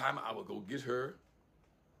sometime I would go get her,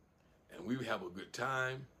 and we would have a good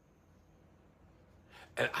time.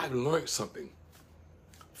 And I learned something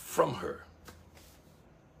from her.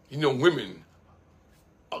 You know, women,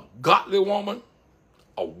 a godly woman,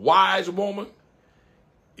 a wise woman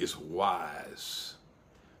is wise.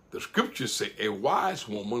 The scriptures say a wise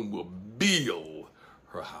woman will build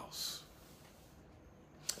her house.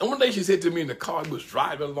 And one day she said to me in the car, we was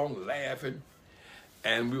driving along laughing,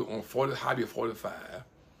 and we were on Highway 45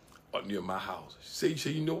 up near my house. She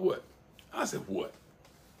said, "You know what?" I said, "What?"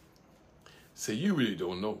 She said, "You really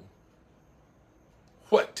don't know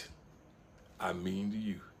what I mean to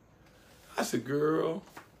you." I said, "Girl,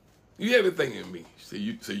 you have everything in me."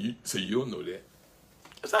 She said, "You don't know that."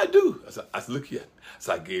 I said, "I do." I said, "Look here."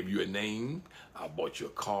 So I gave you a name. I bought you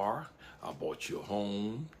a car. I bought you a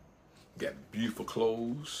home. You got beautiful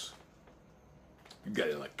clothes. You got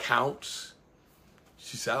an account.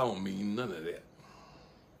 She said, "I don't mean none of that.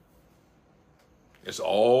 It's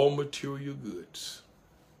all material goods."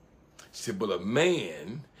 She said, "But a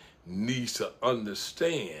man needs to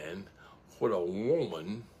understand what a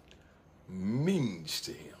woman means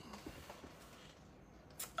to him."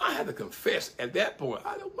 I had to confess at that point,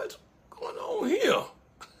 I don't know what's going on here.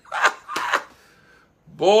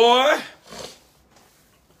 Boy,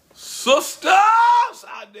 sisters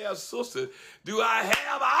out there, sisters, do I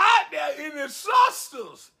have out there any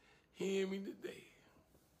sisters? Hear me today.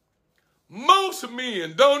 Most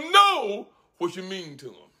men don't know what you mean to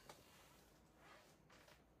them.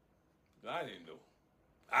 I didn't know.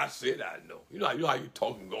 I said I know. You know how you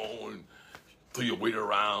talk and go on and throw your weight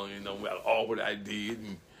around, well, all what I did,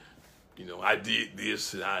 and, I did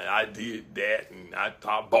this, and I did that, and I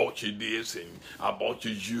bought you this, and I bought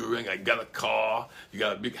you jewelry, and I got a car, you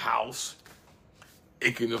got a big house,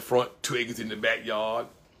 acre in the front, 2 acres in the backyard.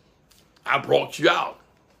 I brought you out.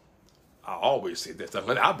 I always say that,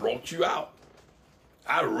 honey, I brought you out.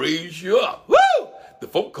 I raised you up. Woo! The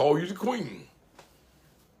folk call you the queen.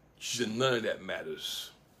 She said, none of that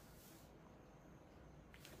matters.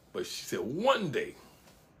 But she said, one day,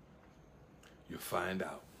 you'll find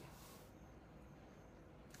out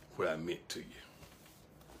what I meant to you.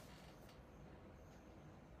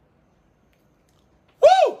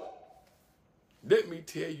 Woo! Let me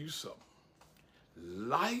tell you something.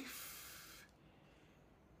 Life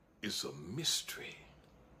is a mystery.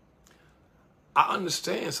 I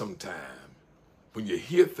understand sometimes when you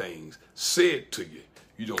hear things said to you,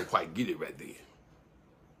 you don't quite get it right then.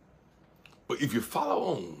 But if you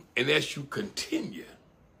follow on and as you continue,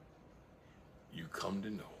 you come to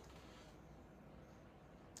know.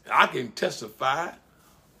 I can testify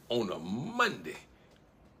on a Monday,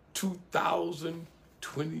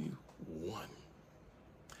 2021,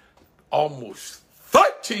 almost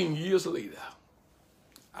 13 years later.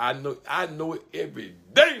 I know it every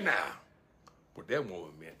day now what that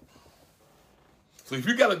woman meant. So if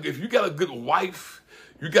you got a good wife,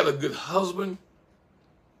 you got a good husband,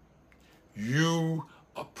 you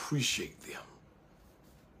appreciate them.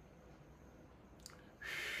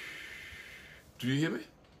 Do you hear me?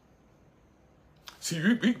 See,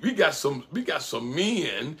 we got some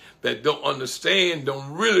men that don't understand,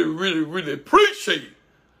 don't really appreciate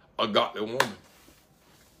a godly woman.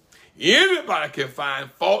 Anybody can find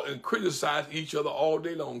fault and criticize each other all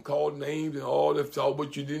day long, call names and all that, all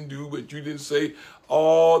what you didn't do, what you didn't say,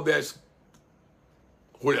 all that's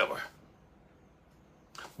whatever.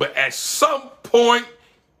 But at some point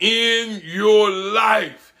in your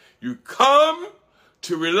life, you come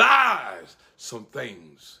to realize some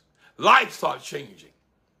things. Life starts changing.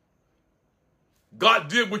 God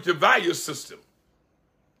did with your value system.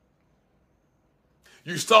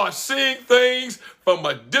 You start seeing things from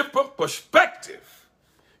a different perspective.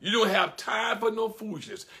 You don't have time for no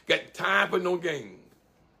foolishness. Got time for no game.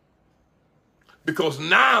 Because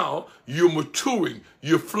now you're maturing.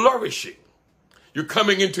 You're flourishing. You're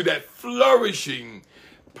coming into that flourishing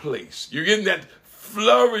place. You're in that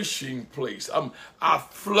flourishing place. I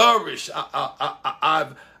flourish.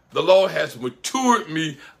 The Lord has matured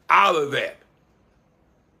me out of that.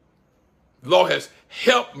 The Lord has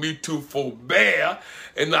helped me to forbear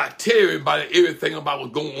and not tell everybody everything about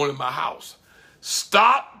what's going on in my house.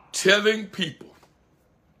 Stop telling people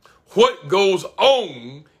what goes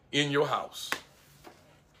on in your house.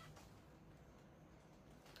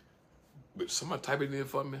 But somebody type it in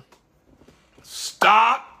for me.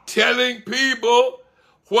 Stop telling people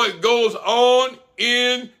what goes on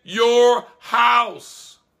in your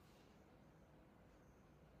house.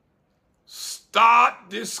 Start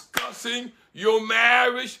discussing your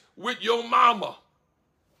marriage with your mama.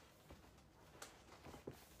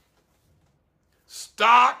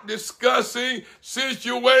 Start discussing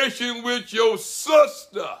situation with your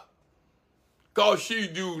sister, because she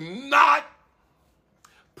do not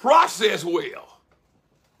process well.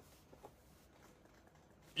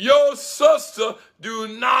 Your sister do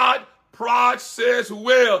not process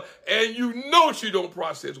well, and you know she don't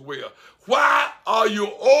process well. Why are you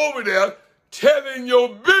over there telling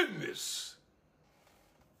your business?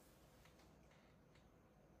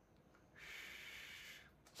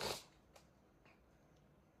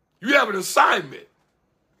 You have an assignment.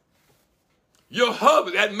 Your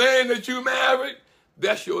husband, that man that you married,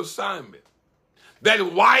 that's your assignment.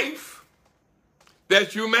 That wife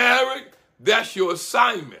that you married, that's your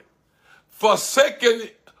assignment.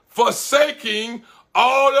 Forsaking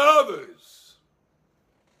all others.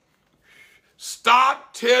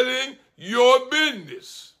 Stop telling your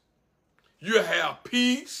business. You have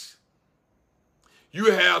peace.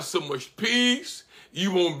 You have so much peace.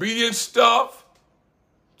 You won't be in stuff.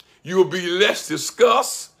 You will be less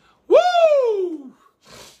discussed. Woo!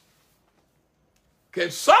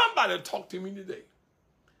 Can somebody talk to me today?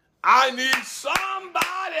 I need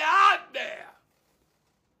somebody out there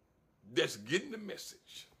that's getting the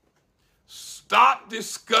message. Stop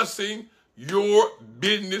discussing your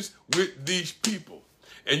business with these people.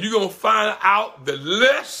 And you're going to find out the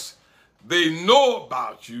less they know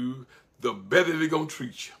about you, the better they're going to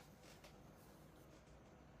treat you.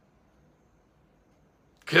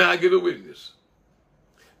 Can I get a witness?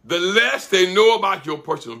 The less they know about your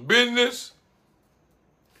personal business,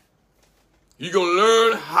 you're going to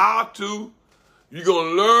learn you're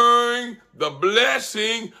going to learn the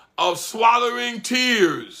blessing of swallowing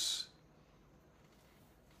tears.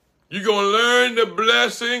 You're going to learn the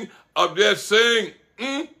blessing of just saying,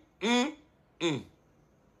 I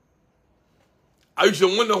used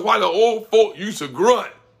to wonder why the old folk used to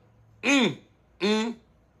grunt.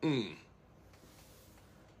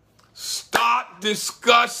 Stop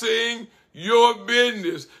discussing your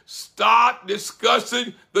business. Stop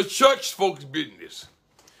discussing the church folks' business.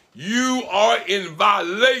 You are in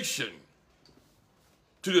violation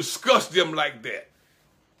to discuss them like that.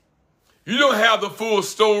 You don't have the full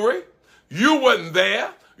story. You wasn't there.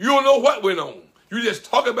 You don't know what went on. You just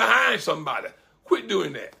talking behind somebody. Quit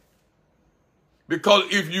doing that. Because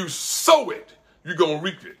if you sow it, you're going to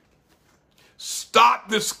reap it. Stop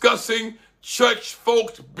discussing church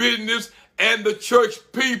folks' business and the church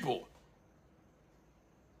people.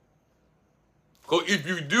 Because if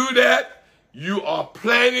you do that, you are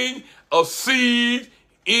planting a seed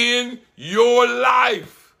in your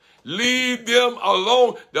life. Leave them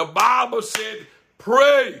alone. The Bible said,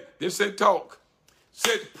 pray. They said talk.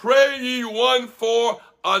 Said, pray ye one for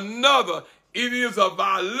another. It is a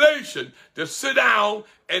violation to sit down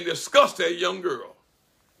and discuss that young girl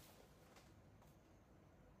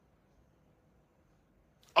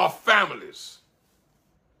or families.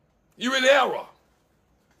 You're in error.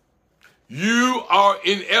 You are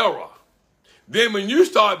in error. Then when you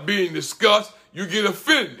start being discussed, you get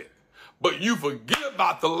offended. But you forget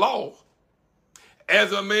about the law.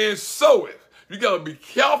 As a man soweth, you got to be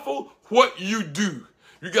careful what you do.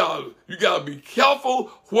 You gotta be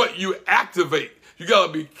careful what you activate. You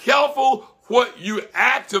gotta be careful what you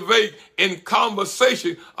activate in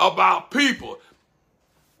conversation about people.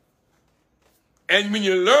 And when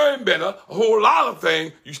you learn better, a whole lot of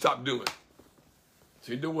things you stop doing.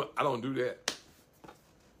 So you know what? I don't do that.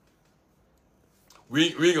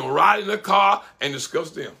 We gonna ride in the car and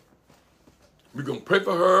discuss them. We're gonna pray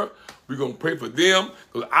for her. We're gonna pray for them.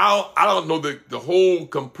 Because I don't know the whole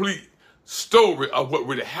complete story of what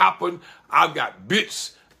really happened. I've got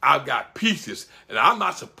bits, I've got pieces, and I'm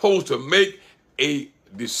not supposed to make a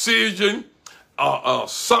decision,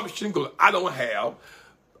 assumption, because I don't have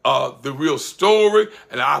the real story,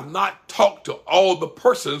 and I've not talked to all the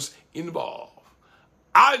persons involved.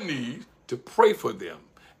 I need to pray for them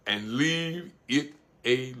and leave it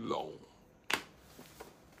alone.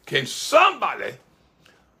 Can somebody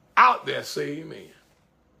out there say amen?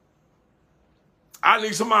 I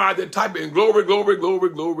need somebody out there type in glory, glory, glory,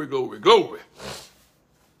 glory, glory, glory.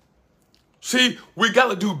 See, we got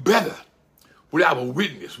to do better with our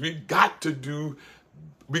witness. We got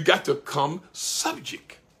to come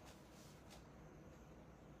subject.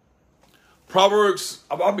 Proverbs,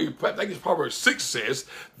 I think it's Proverbs 6 says,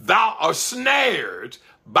 thou art snared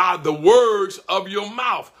by the words of your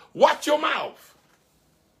mouth. Watch your mouth.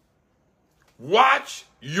 Watch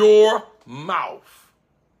your mouth.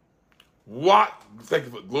 Thank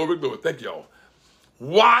you for glory, glory. Thank y'all.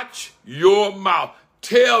 Watch your mouth.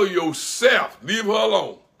 Tell yourself, leave her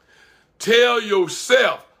alone. Tell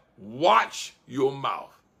yourself, watch your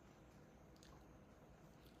mouth.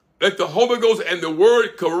 Let the Holy Ghost and the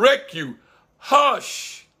word correct you.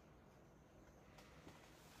 Hush.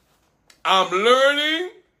 I'm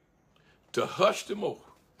learning to hush them more.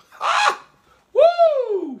 Ah!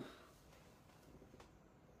 Woo!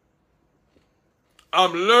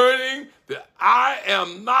 I'm learning that I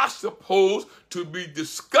am not supposed to be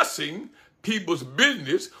discussing people's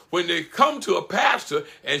business when they come to a pastor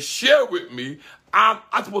and share with me. I'm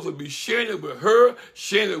supposed to be sharing it with her,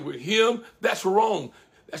 sharing it with him. That's wrong.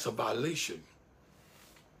 That's a violation.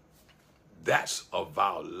 That's a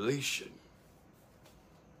violation.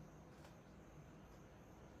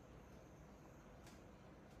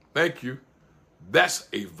 Thank you. That's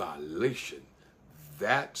a violation.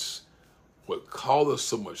 That's what causes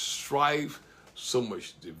so much strife, so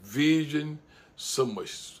much division, so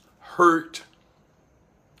much hurt.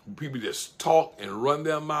 People just talk and run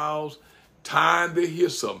their mouths. Time they hear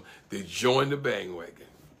something, they join the bandwagon.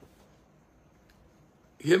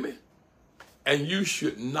 Hear me? And you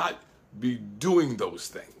should not be doing those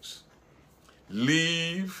things.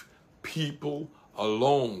 Leave people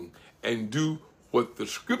alone and do what the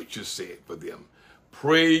scripture said for them.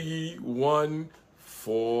 Pray ye one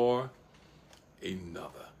for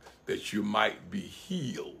another, that you might be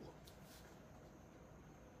healed.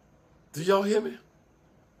 Did y'all hear me?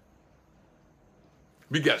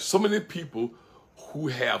 We got so many people who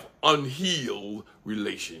have unhealed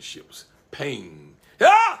relationships, pain,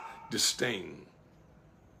 disdain.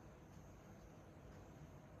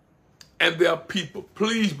 And there are people,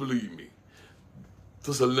 please believe me,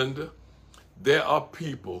 Sister Linda, there are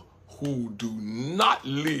people who do not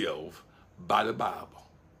live by the Bible.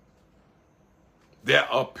 There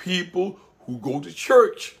are people who go to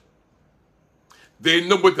church. They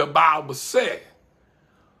know what the Bible said,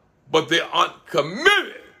 but they aren't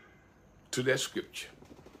committed to that scripture.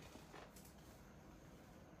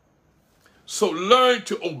 So learn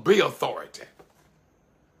to obey authority.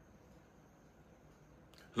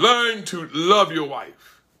 Learn to love your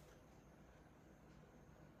wife.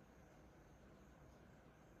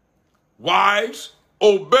 Wives,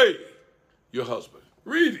 obey your husband.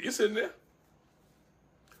 Read it. It's in there.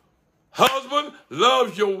 Husband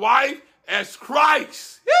loves your wife as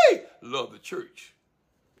Christ loved the church.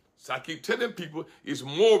 So I keep telling people it's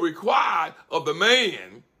more required of the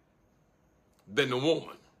man than the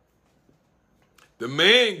woman. The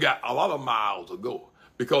man got a lot of miles to go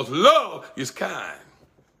because love is kind.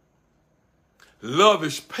 Love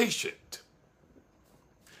is patient.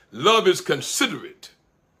 Love is considerate.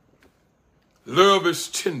 Love is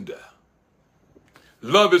tender.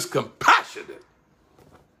 Love is compassionate.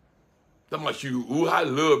 That much you, ooh, I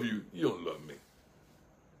love you. You don't love me.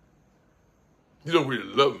 You don't really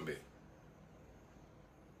love me.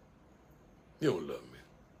 You don't love me.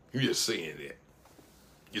 You're just saying that.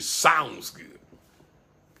 It sounds good.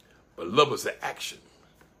 But love is an action.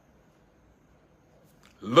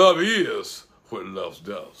 Love is what love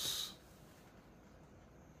does.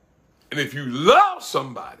 And if you love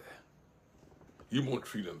somebody, you won't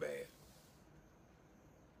treat them bad.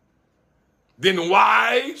 Then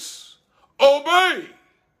wives, obey.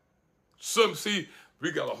 Some see,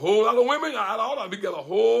 we got a whole lot of women. We got a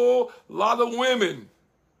whole lot of women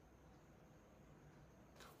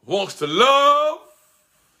wants the love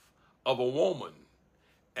of a woman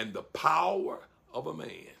and the power of a man.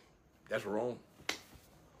 That's wrong.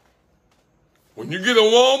 When you get a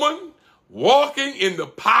woman walking in the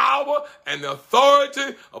power and the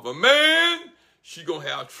authority of a man, she gonna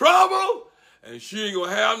have trouble and she ain't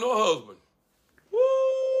gonna have no husband.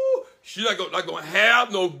 Woo! She not gonna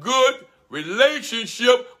have no good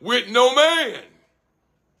relationship with no man.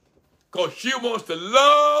 Because she wants the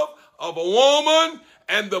love of a woman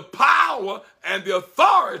and the power and the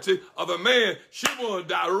authority of a man. She want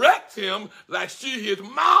to direct him like she his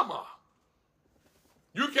mama.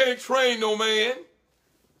 You can't train no man.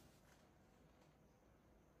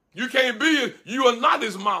 You can't be, you are not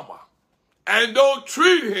his mama. And don't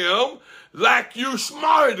treat him like you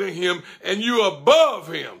smarter than him and you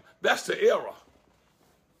above him. That's the error.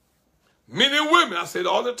 Men and women, I say it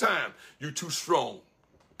all the time, you too strong.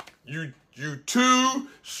 You too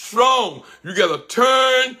strong. You got to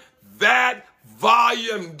turn that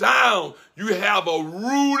volume down. You have a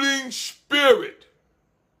ruling spirit.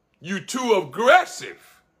 You too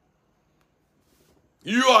aggressive.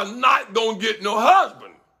 You are not going to get no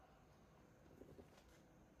husband.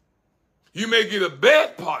 You may get a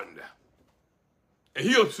bad partner, and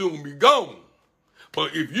he'll soon be gone.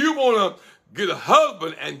 But if you want to get a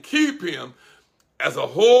husband and keep him, as a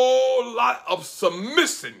whole lot of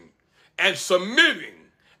submissing and submitting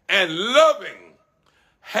and loving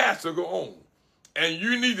has to go on. And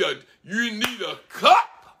you need a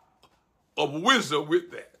cup of wisdom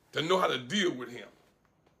with that to know how to deal with him.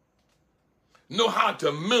 Know how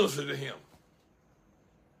to minister to him.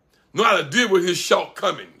 Know how to deal with his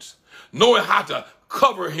shortcomings. Knowing how to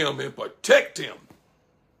cover him and protect him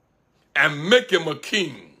and make him a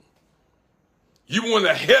king. You want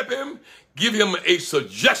to help him? Give him a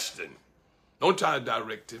suggestion. Don't try to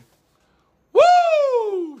direct him.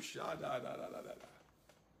 Woo!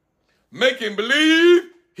 Make him believe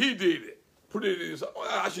he did it. Put it in his, oh,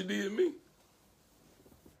 how she did to me.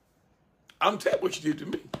 I'm telling you what she did to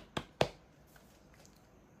me.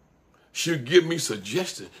 She would give me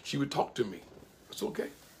suggestions. She would talk to me. It's okay.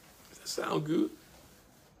 That sound good.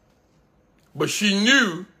 But she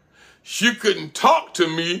knew she couldn't talk to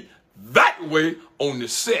me that way on the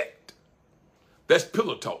set. That's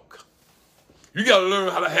pillow talk. You got to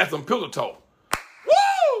learn how to have some pillow talk.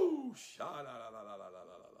 Woo!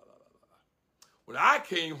 When I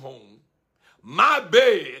came home, my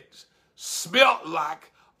bed smelled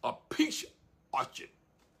like a peach orchard.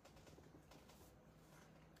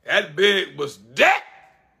 That bed was that.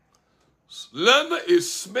 Linda, it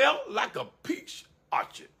smelled like a peach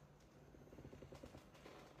orchard.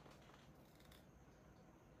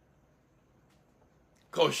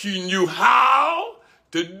 Because she knew how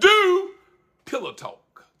to do pillow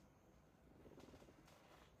talk.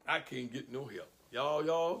 I can't get no help.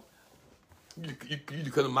 Y'all,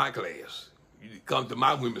 you come to my class. You come to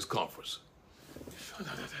my women's conference.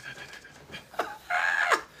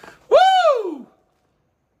 Woo!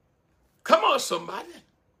 Come on, somebody.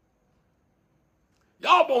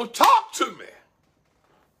 Y'all won't talk to me.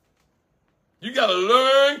 You got to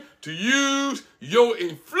learn to use your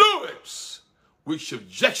influence with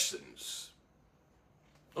suggestions.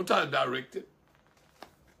 Don't try to direct it.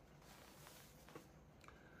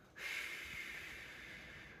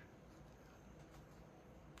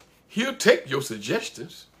 He'll take your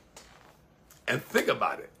suggestions and think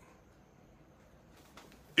about it.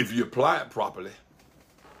 If you apply it properly.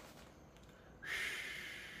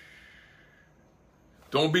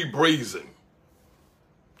 Don't be brazen.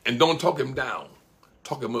 And don't talk him down.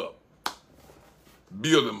 Talk him up.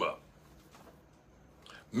 Build him up.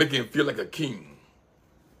 Make him feel like a king.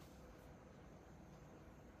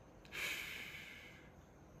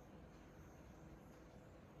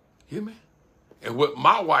 Hear me? And what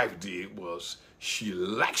my wife did was she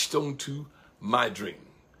latched onto my dream.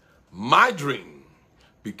 My dream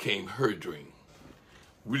became her dream.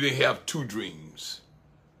 We didn't have two dreams.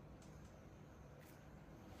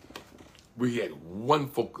 We had one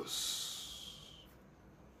focus,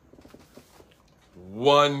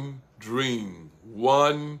 one dream,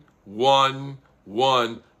 one,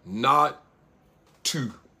 not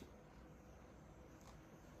two.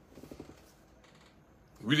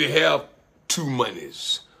 We didn't have two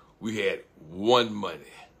monies. We had one money.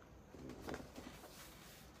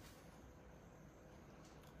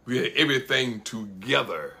 We had everything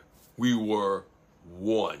together. We were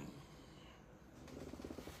one.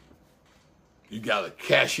 You got to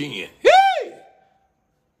cash in. Hey!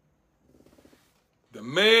 The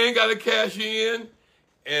man got to cash in,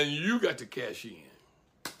 and you got to cash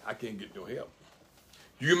in. I can't get no help.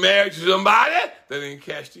 You married to somebody that ain't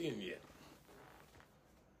cashed in yet.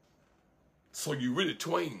 So you really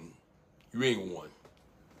twain. You ain't one.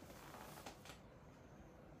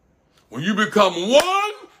 When you become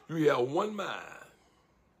one, you have one mind,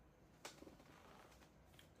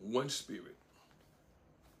 one spirit,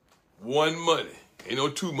 one money. Ain't no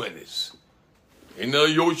two monies. Ain't no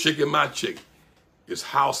your chick and my chick. It's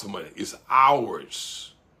house money. It's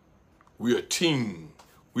ours. We're a team.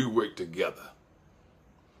 We work together.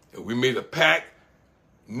 And we made a pact.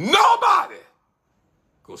 Nobody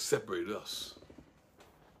gonna separate us.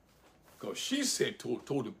 Because she said,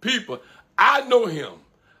 told the people, I know him.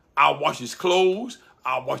 I wash his clothes.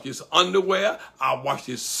 I wash his underwear. I wash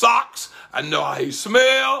his socks. I know how he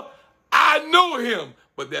smells. I know him.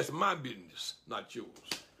 But that's my business, not yours.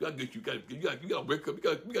 You gotta wake up.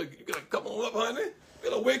 You gotta come on up, honey. You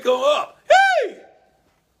gotta wake up. Hey!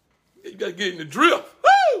 You gotta get in the drift.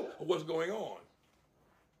 Woo! Of what's going on.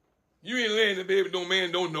 You ain't laying the baby, no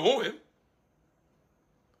man don't know him.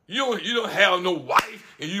 You don't have no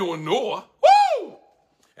wife and you don't know her. Woo!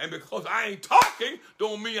 And because I ain't talking,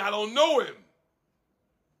 don't mean I don't know him.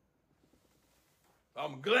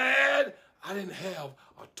 I'm glad I didn't have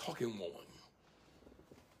a talking woman.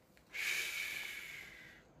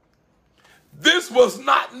 This was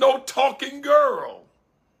not no talking girl.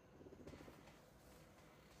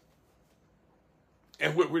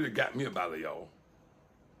 And what really got me about it, y'all,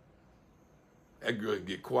 that girl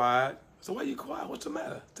get quiet. So why you quiet? What's the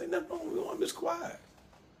matter? Say nothing wrong. We don't want to be quiet.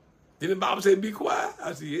 Didn't the Bible say be quiet?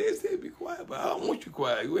 I said, yeah, it said be quiet, but I don't want you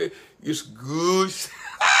quiet. It's good.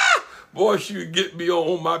 Boy, she would get me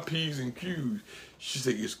on my P's and Q's. She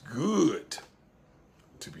said, it's good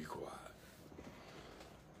to be quiet.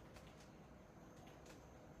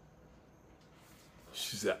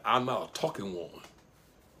 She said, I'm not a talking woman.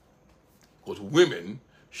 Because women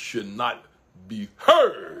should not be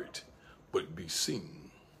heard, but be seen.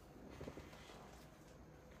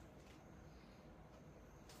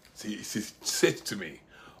 See, she said to me,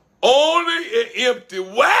 only an empty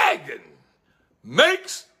wagon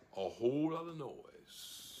makes a whole lot of noise.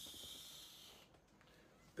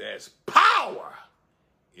 There's power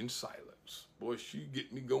in silence. Boy, she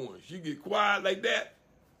get me going. She get quiet like that.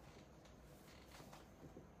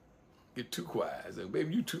 Get too quiet. I said,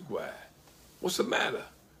 baby, you too quiet. What's the matter?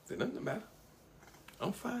 I said, nothing the matter.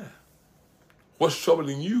 I'm fine. What's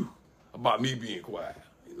troubling you about me being quiet?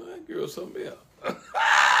 You know, that girl's something else.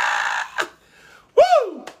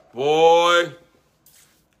 Woo! Boy,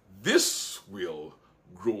 this will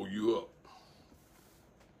grow you up.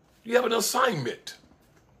 You have an assignment.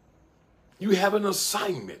 You have an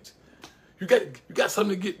assignment. You got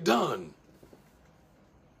something to get done.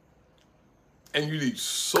 And you need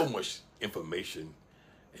so much information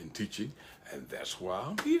and teaching, and that's why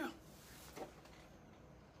I'm here.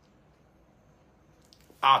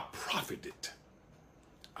 I profited.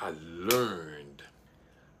 I learned.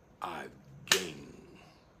 I gained.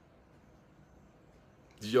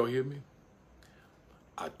 Did y'all hear me?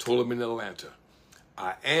 I told them in Atlanta,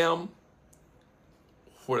 I am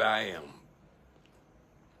what I am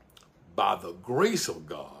by the grace of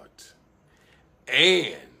God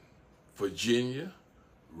and Virginia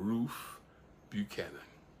Ruth Buchanan.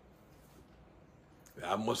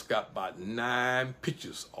 I must got about 9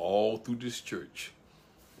 pictures all through this church.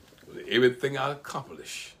 With everything I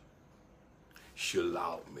accomplished, she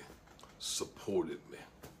allowed me, supported me,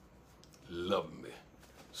 loved me,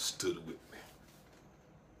 stood with me.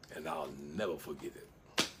 And I'll never forget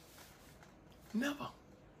it. Never.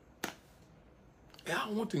 And I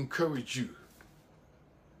want to encourage you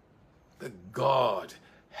that God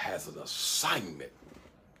has an assignment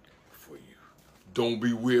for you. Don't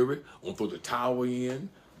be weary. Don't throw the towel in.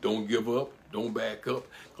 Don't give up. Don't back up.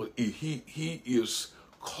 Because he is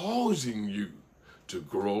causing you to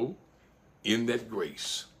grow in that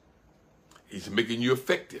grace. He's making you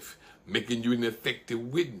effective, making you an effective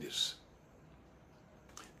witness.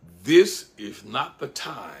 This is not the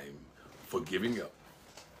time for giving up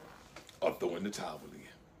or throwing the towel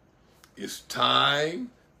in. It's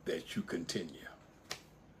time that you continue.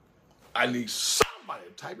 I need somebody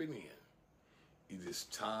to type it in. It is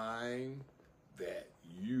time that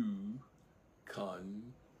you continue.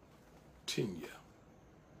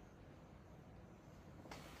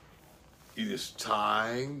 It is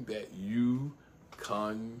time that you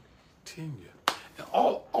continue. And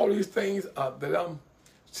all these things that I'm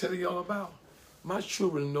telling y'all about, my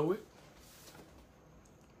children know it.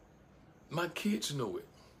 My kids know it.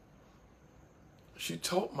 She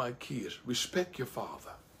taught my kids, respect your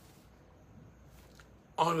father.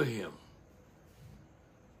 Honor him.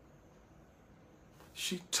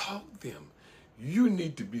 She taught them, you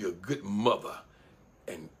need to be a good mother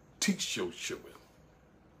and teach your children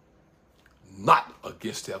not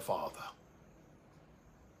against their father.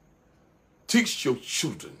 Teach your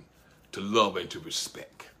children to love and to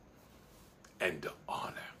respect and to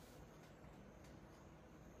honor.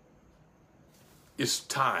 It's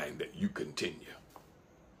time that you continue.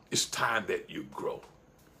 It's time that you grow.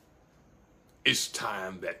 It's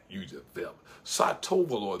time that you develop. So I told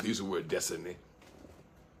the Lord, these are words, destiny.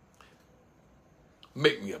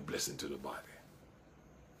 Make me a blessing to the body.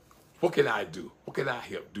 What can I do? What can I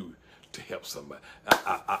help do to help somebody?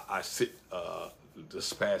 I sit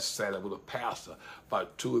this past Saturday with a pastor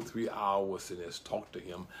about 2 or 3 hours and just talk to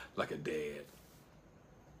him like a dad.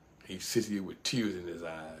 He sits here with tears in his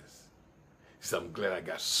eyes. He said, I'm glad I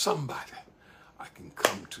got somebody I can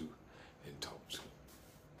come to and talk to.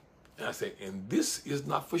 And I say, and this is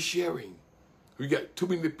not for sharing. We got too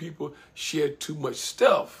many people share too much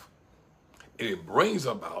stuff. And it brings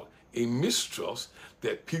about a mistrust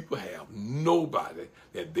that people have nobody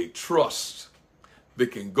that they trust, they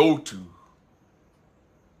can go to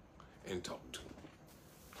and talk to.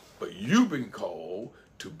 But you've been called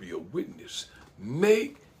to be a witness.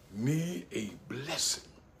 Make me a blessing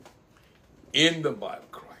in the body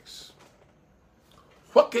of Christ.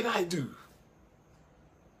 What can I do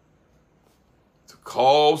to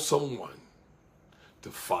cause someone to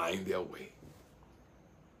find their way?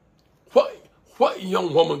 What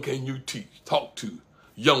young woman can you talk to,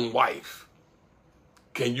 young wife?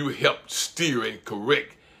 Can you help steer and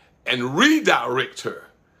correct and redirect her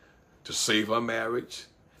to save her marriage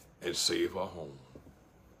and save her home?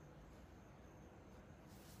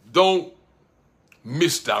 Don't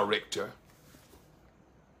misdirect her.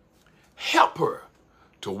 Help her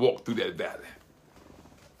to walk through that valley.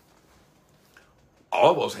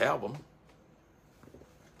 All of us have them.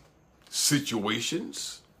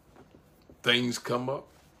 Situations. Things come up.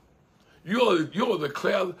 You're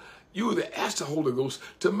to ask the Holy Ghost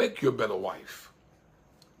to make you a better wife.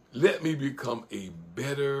 Let me become a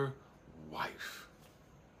better wife,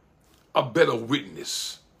 a better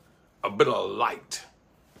witness, a better light.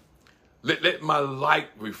 Let my light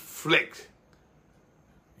reflect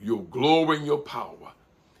your glory and your power.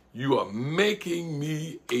 You are making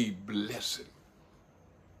me a blessing.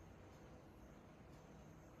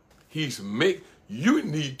 You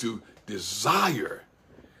need to desire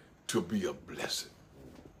to be a blessing.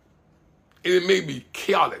 And it may be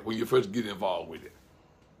chaotic when you first get involved with it.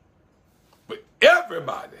 But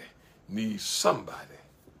everybody needs somebody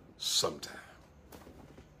sometime.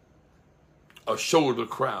 A shoulder to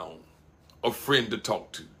crown, a friend to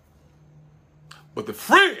talk to. But the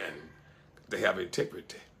friend, they have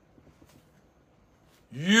integrity.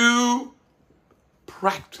 You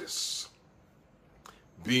practice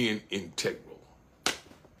being integral.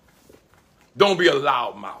 Don't be a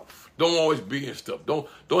loudmouth. Don't always be in stuff.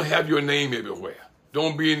 Don't have your name everywhere.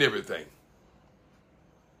 Don't be in everything.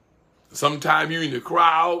 Sometimes you're in the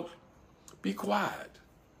crowd, be quiet.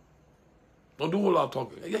 Don't do a lot of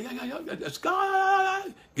talking. Yeah. That's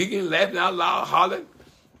God. Giggling, laughing out loud, hollering.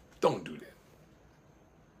 Don't do that.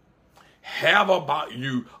 Have about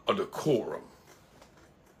you a decorum,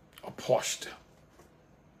 a posture.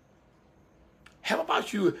 Have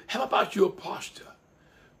about you a posture.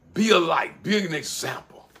 Be a light. Be an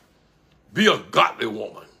example. Be a godly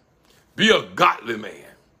woman. Be a godly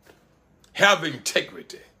man. Have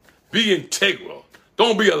integrity. Be integral.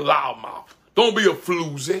 Don't be a loudmouth. Don't be a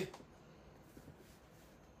floozy.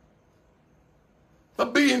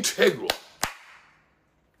 But be integral.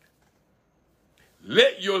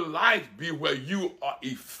 Let your life be where you are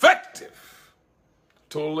effective. I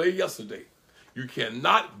told her yesterday, you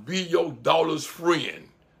cannot be your daughter's friend.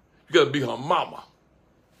 You got to be her mama.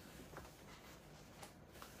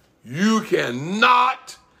 You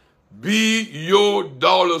cannot be your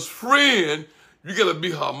daughter's friend. You got to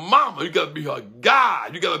be her mama. You got to be her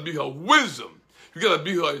guide. You got to be her wisdom. You got to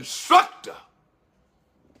be her instructor.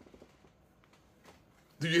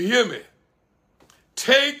 Do you hear me?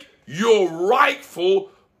 Take your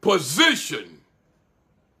rightful position.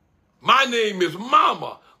 My name is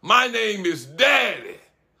mama. My name is daddy.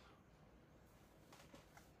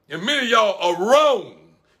 And many of y'all are wrong.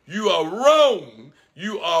 You are wrong.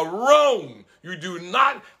 You are wrong. You do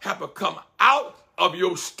not have to come out of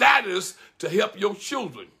your status to help your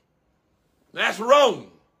children. That's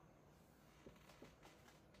wrong.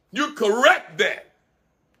 You correct that.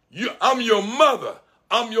 I'm your mother.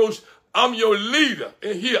 I'm your leader.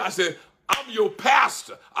 And here I said, I'm your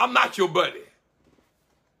pastor. I'm not your buddy.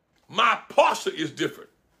 My posture is different.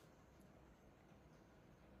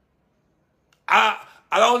 I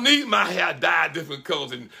don't need my hair dyed different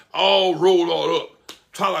colors and all rolled all up.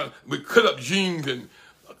 Trying to with cut up jeans and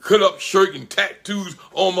cut up shirt and tattoos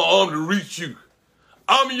on my arm to reach you.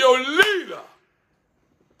 I'm your leader.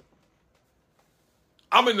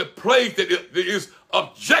 I'm in the place that is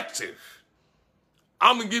objective.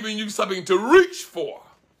 I'm giving you something to reach for.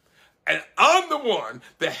 And I'm the one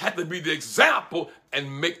that had to be the example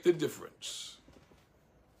and make the difference.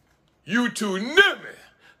 You too near me,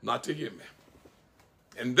 not to hear me.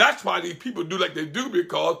 And that's why these people do like they do,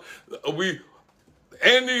 because me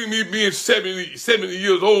being 70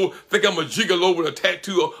 years old, think I'm a gigolo with a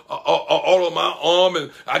tattoo all on my arm,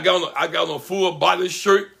 and I got on a full body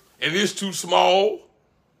shirt, and it's too small.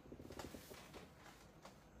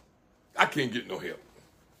 I can't get no help.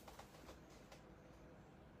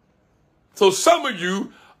 So some of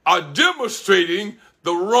you are demonstrating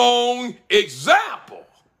the wrong example.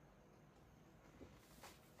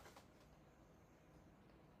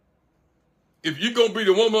 If you're going to be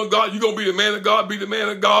the woman of God, you're going to be the man of God, be the man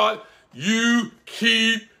of God, you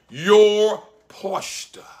keep your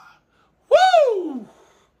posture. Woo!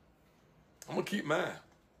 I'm going to keep mine.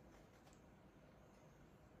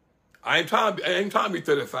 I ain't trying to be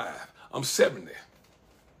 35. I'm 70.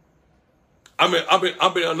 I'm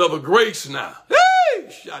in another grace now.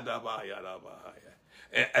 Hey!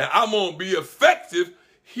 And I'm going to be effective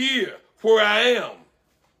here where I am.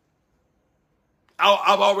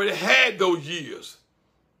 I've already had those years.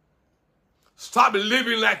 Stop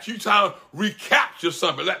living like you trying to recapture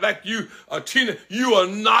something, like you a teenager. You are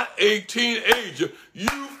not a teenager. You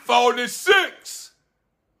 46.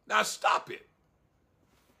 Now stop it.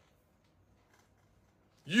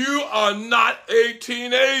 You are not a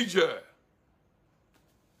teenager.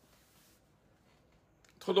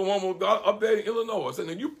 Told the woman up there in Illinois, I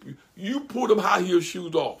said, you pull them high heel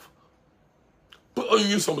shoes off. Put on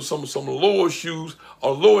you some lower shoes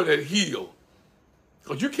or lower that heel.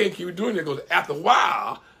 Because you can't keep doing that, because after a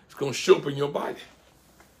while, it's going to show up in your body.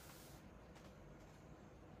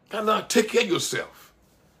 And now take care of yourself.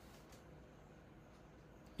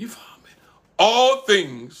 You follow me? All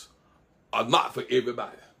things are not for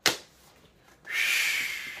everybody.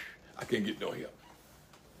 I can't get no help.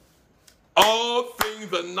 All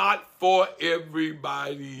things are not for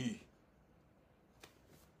everybody.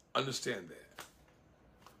 Understand that.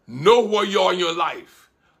 Know where you are in your life.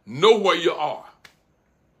 Know where you are.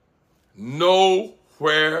 Know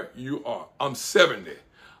where you are. I'm 70.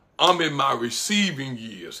 I'm in my receiving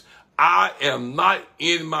years. I am not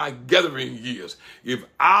in my gathering years. If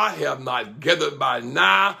I have not gathered by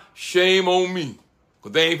now, shame on me.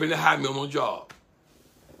 Because they ain't finna hire me on no job.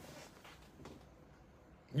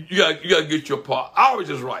 You gotta get your part. Ours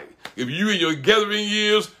is right. If you in your gathering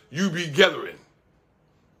years, you be gathering.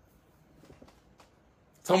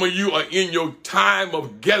 Some of you are in your time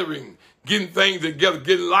of gathering, getting things together,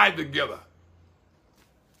 getting life together,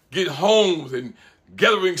 getting homes and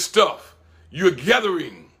gathering stuff. You're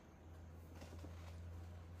gathering.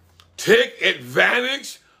 Take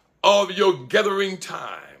advantage of your gathering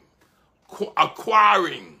time,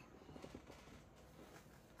 acquiring.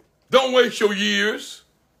 Don't waste your years.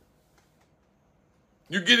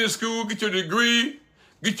 You get in school, get your degree,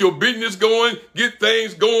 get your business going, get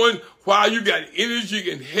things going while you got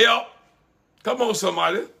energy and help. Come on,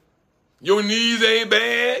 somebody. Your knees ain't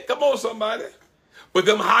bad. Come on, somebody. But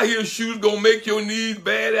them high heel shoes gonna make your knees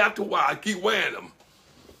bad after a while. Keep wearing them.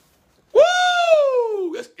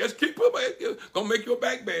 Woo! Let's keep them. Gonna make your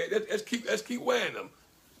back bad. Let's keep wearing them.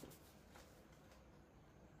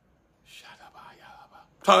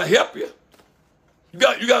 Trying to help you. You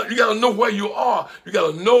got to know where you are. You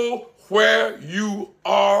got to know where you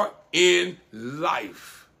are in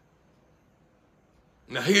life.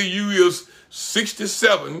 Now here you is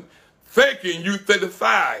 67, thinking you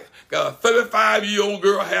 35. Got a 35-year-old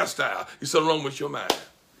girl hairstyle. There's something wrong with your mind.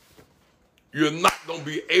 You're not going to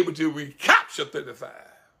be able to recapture 35.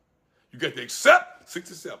 You got to accept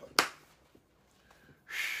 67.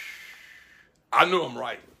 I know I'm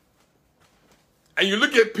right. And you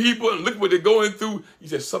look at people and look what they're going through. You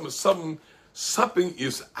say something Something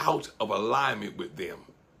is out of alignment with them.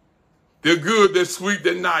 They're good, they're sweet,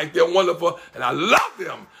 they're nice, they're wonderful, and I love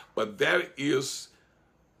them. But there is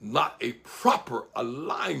not a proper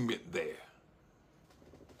alignment there.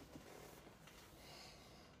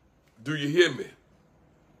 Do you hear me?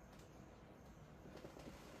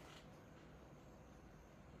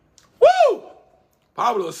 Woo!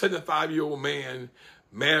 Probably a 75-year-old man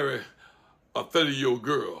married a 30-year-old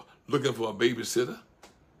girl looking for a babysitter.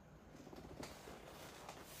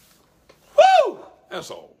 Woo! That's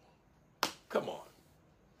all. Come on.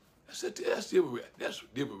 Let's deal with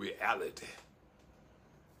reality.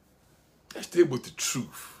 Let's deal with the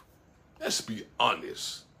truth. Let's be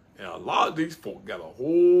honest. And a lot of these folk got a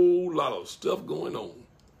whole lot of stuff going on.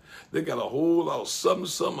 They got a whole lot of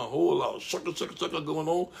something, a whole lot of sucker going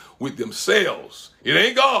on with themselves. It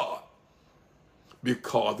ain't God.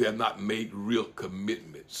 Because they're not made real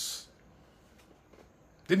commitments.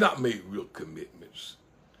 They're not made real commitments.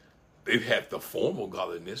 They've had the form of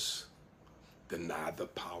godliness, denied the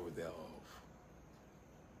power thereof.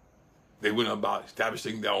 They went about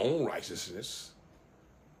establishing their own righteousness.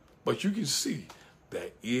 But you can see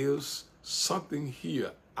there is something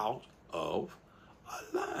here out of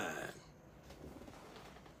line.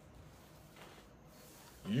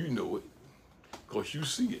 You know it because you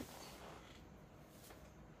see it.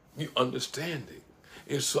 You understand it.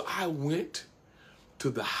 And so I went to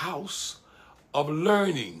the house of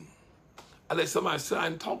learning. I let somebody sit down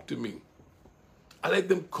and talk to me. I let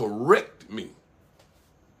them correct me.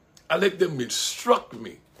 I let them instruct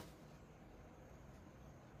me.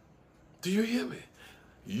 Do you hear me?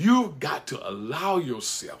 You've got to allow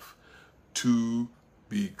yourself to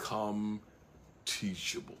become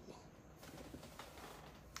teachable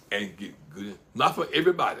and get good. Not for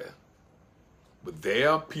everybody, but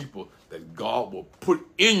there are people that God will put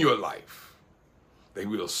in your life. They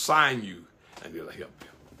will assign you and they'll help you.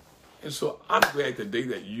 And so I'm glad today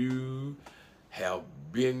that you have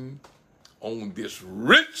been on this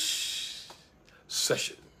rich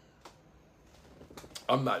session.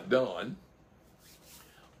 I'm not done,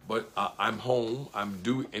 but I'm home. I'm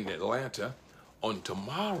due in Atlanta on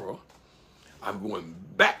tomorrow. I'm going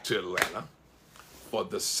back to Atlanta for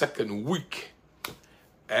the second week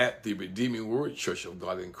at the Redeeming Word Church of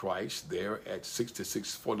God in Christ there at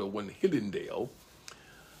 6641 Hillendale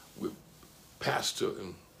with Pastor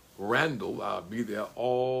Randall. I'll be there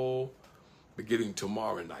all beginning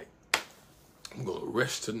tomorrow night. I'm going to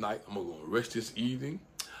rest tonight. I'm going to rest this evening.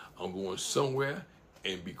 I'm going somewhere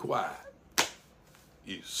and be quiet.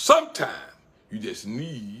 Sometimes you just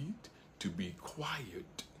need to be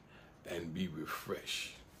quiet and be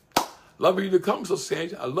refreshed. Love for you to come, so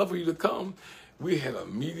Sandra. I love for you to come. We had a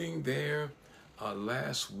meeting there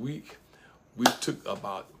last week. We took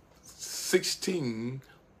about 16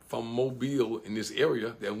 from Mobile in this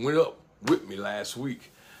area that went up with me last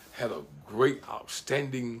week. Had a great,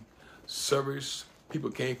 outstanding service.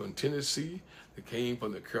 People came from Tennessee. They came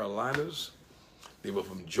from the Carolinas. They were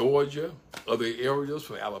from Georgia, other areas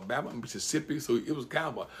from Alabama, Mississippi. So it was kind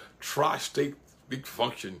of a tri-state big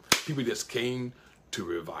function. People just came to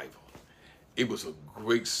revival. It was a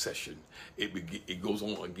great session. It goes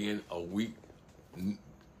on again a week,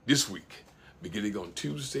 this week, beginning on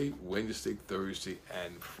Tuesday, Wednesday, Thursday,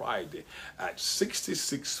 and Friday at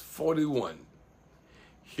 6641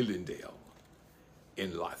 Hillendale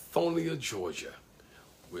in Lithonia, Georgia,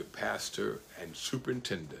 with Pastor and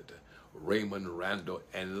Superintendent Raymond Randall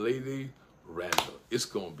and Lady Randall. It's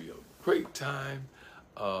going to be a great time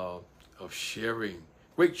of sharing.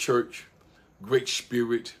 Great church, great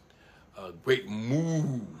spirit, great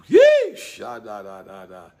mood. Yeesh!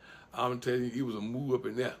 I'm telling you, it was a mood up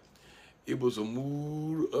in there. It was a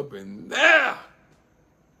mood up in there.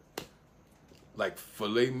 Like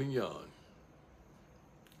filet mignon.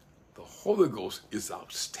 The Holy Ghost is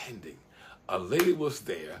outstanding. A lady was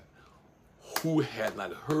there who had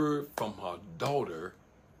not heard from her daughter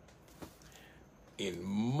in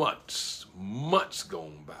months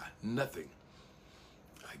gone by, nothing.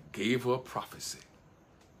 I gave her a prophecy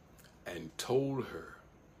and told her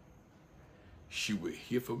she would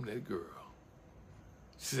hear from that girl.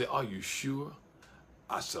 She said, "Are you sure?"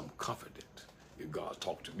 I said, "I'm confident if God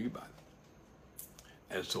talked to me about it."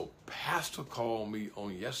 And so Pastor called me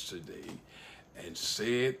on yesterday and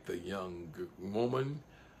said the young woman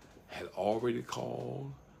had already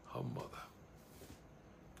called her mother.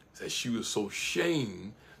 Said she was so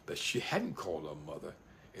ashamed that she hadn't called her mother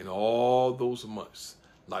in all those months,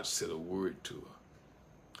 not said a word to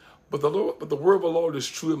her. But the word of the Lord is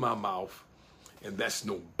true in my mouth, and that's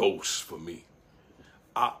no boast for me.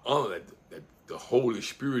 I honor that the Holy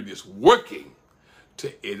Spirit is working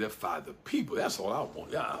to edify the people. That's all I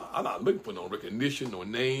want. Yeah, I'm not looking for no recognition, no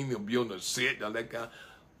name, no be on the set, all that kind of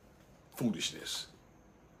foolishness.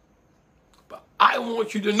 But I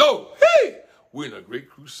want you to know, hey, we're in a great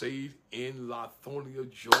crusade in Lithonia,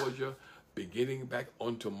 Georgia, beginning back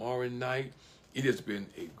on tomorrow night. It has been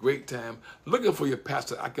a great time. Looking for your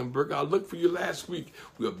Pastor Eichenberg. I looked for you last week.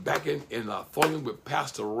 We were back in Lithonia with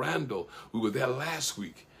Pastor Randall. We were there last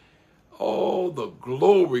week. Oh, the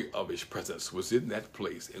glory of his presence was in that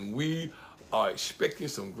place. And we are expecting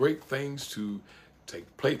some great things to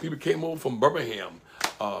take place. People came over from Birmingham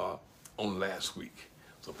on last week.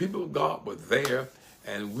 So people of God were there,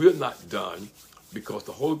 and we're not done because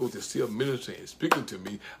the Holy Ghost is still ministering and speaking to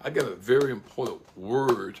me. I got a very important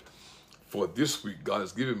word for this week God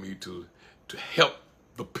has given me to help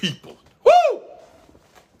the people. Woo!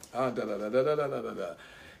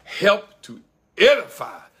 Help to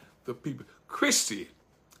edify the people.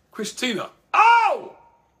 Christina, oh!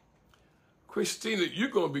 Christina, you're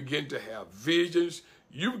going to begin to have visions.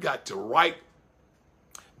 You've got to write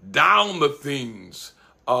down the things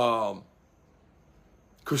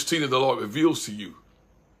Christina, the Lord reveals to you.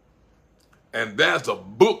 And there's a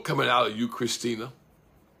book coming out of you, Christina.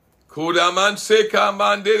 And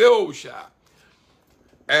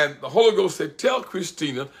the Holy Ghost said, tell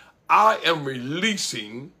Christina, I am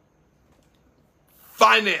releasing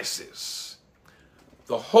finances.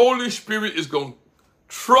 The Holy Spirit is going to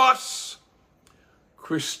trust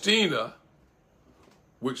Christina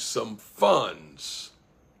with some funds.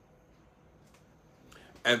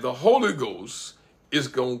 And the Holy Ghost is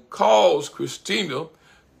going to cause Christina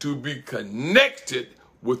to be connected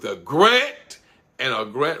with a grant and a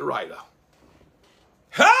grant writer.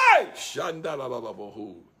 Hey!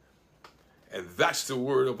 And that's the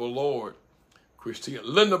word of the Lord, Christina.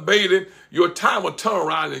 Linda Bailey, your time of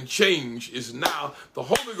turnaround and change is now. The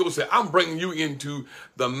Holy Ghost said, I'm bringing you into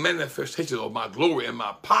the manifestation of my glory and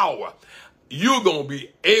my power. You're going to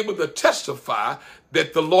be able to testify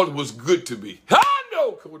that the Lord was good to me.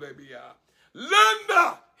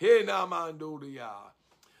 Linda,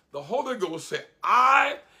 the Holy Ghost said,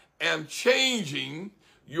 I am changing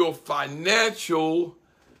your financial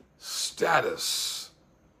status.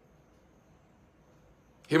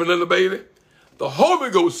 Hear me, Linda Bailey? The Holy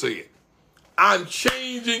Ghost said, I'm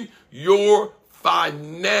changing your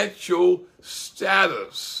financial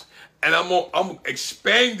status. And I'm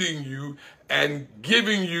expanding you and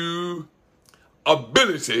giving you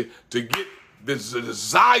ability to get the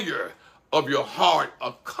desire of your heart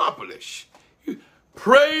accomplished.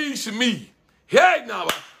 Praise me. Hey, now,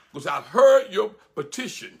 because I've heard your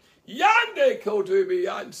petition. Yande kotebi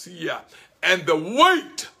yansiya. And the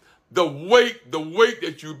weight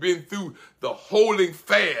that you've been through, the holding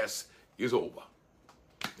fast is over.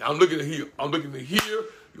 Now I'm looking to hear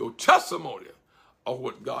your testimony of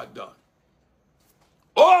what God done.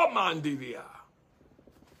 Oh, Mandilia.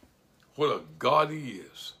 What a God he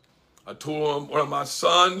is. I told one of my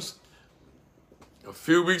sons a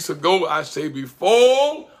few weeks ago, I say,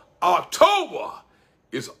 before October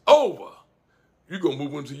is over, you're going to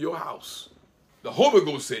move into your house. The Holy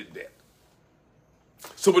Ghost said that.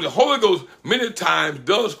 So what the Holy Ghost many times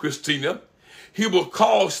does, Christina, he will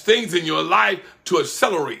cause things in your life to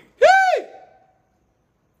accelerate. Hey!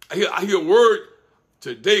 I hear a word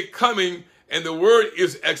today coming, and the word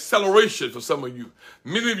is acceleration for some of you.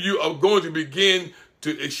 Many of you are going to begin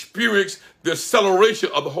to experience the acceleration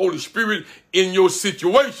of the Holy Spirit in your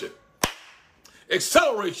situation.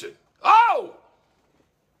 Acceleration. Oh!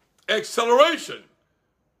 Acceleration.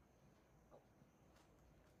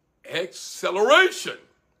 Acceleration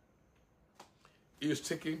is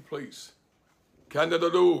taking place. Canada,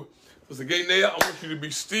 Mr. Gaynell, I want you to be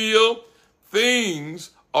still. Things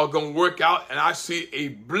are going to work out, and I see a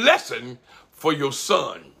blessing for your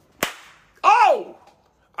son. Oh!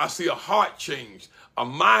 I see a heart change, a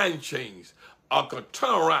mind change, a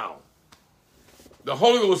turnaround. The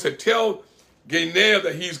Holy Ghost said, tell Gaynell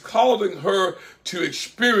that he's calling her to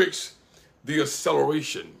experience the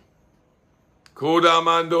acceleration. Oh,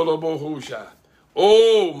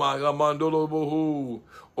 my God.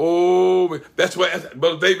 Oh, that's what,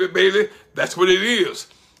 Brother David Bailey, that's what it is.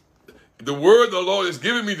 The word the Lord has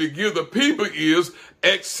given me to give the people is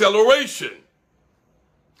acceleration.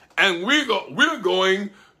 And we're going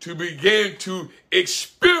to begin to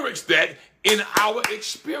experience that in our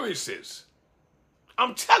experiences.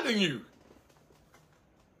 I'm telling you.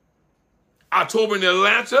 October in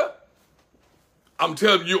Atlanta, I'm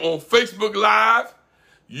telling you on Facebook Live,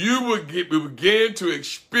 you will begin to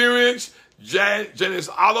experience Janice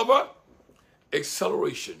Oliver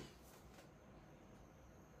acceleration.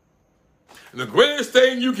 And the greatest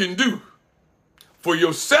thing you can do for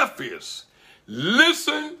yourself is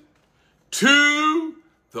listen to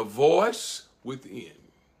the voice within.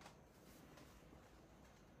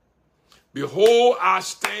 Behold, I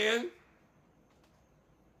stand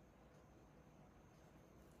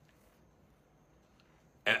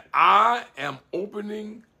and I am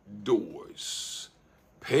opening doors.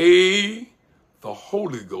 Pay the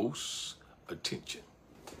Holy Ghost attention.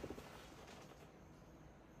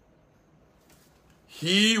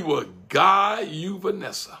 He will guide you,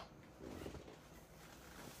 Vanessa.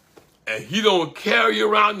 And he don't carry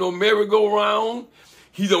you around no merry-go-round.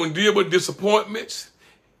 He don't deal with disappointments.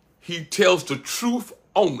 He tells the truth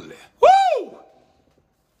only. Woo!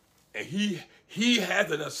 And he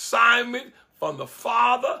has an assignment from the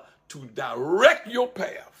Father to direct your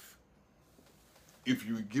path. If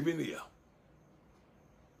you give an ear,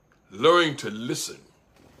 learn to listen.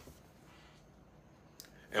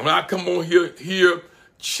 And when I come on here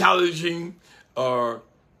challenging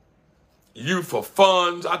you for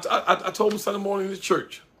funds, I told them Sunday morning in the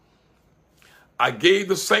church, I gave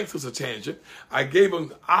the saints a tangent. I gave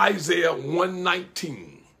them Isaiah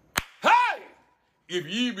 119. Hey! If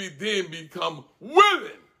ye then become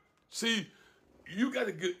willing. See, you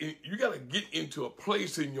gotta get into a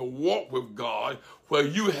place in your walk with God where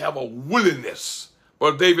you have a willingness.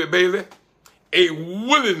 Brother David Bailey, a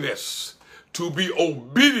willingness to be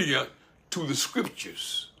obedient to the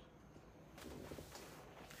scriptures.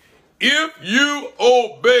 If you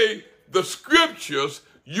obey the scriptures,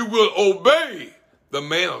 you will obey the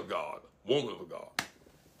man of God, woman of God.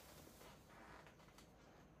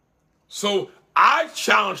 So I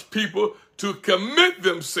challenge people to commit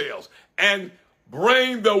themselves and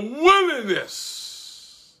bring the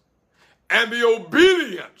willingness and the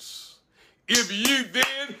obedience. If ye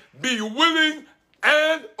then be willing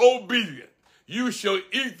and obedient, you shall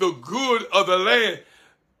eat the good of the land.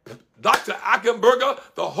 Dr. Ackenberger,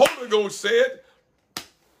 the Holy Ghost said,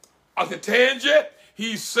 on the tangent,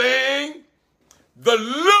 he's saying, the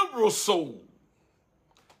liberal soul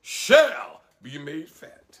shall be made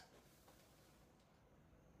fat.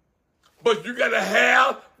 But you got to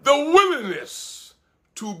have the willingness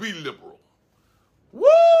to be liberal.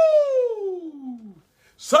 Woo!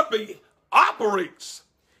 Something operates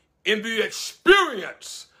in the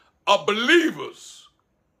experience of believers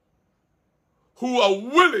who are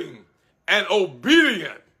willing and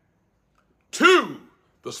obedient to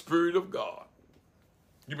the Spirit of God.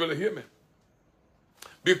 You better hear me.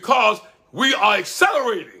 Because we are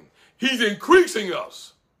accelerating. He's increasing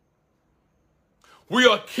us. We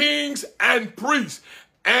are kings and priests.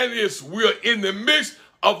 And we are in the midst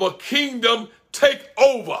of a kingdom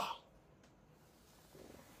takeover.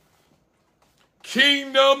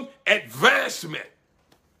 Kingdom advancement.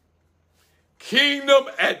 Kingdom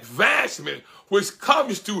advancement, which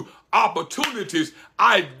comes to opportunities,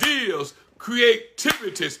 ideas,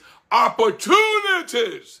 creativities,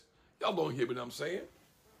 opportunities. Y'all don't hear what I'm saying?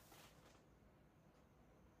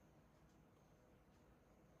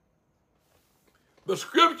 The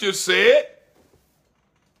scripture said,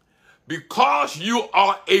 because you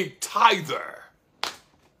are a tither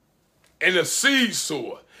and a seed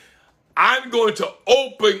sower, I'm going to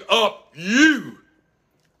open up you.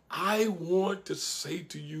 I want to say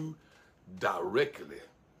to you directly,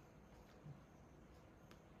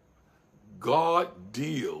 God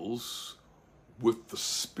deals with the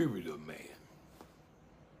spirit of man.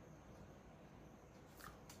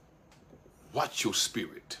 Watch your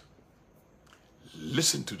spirit.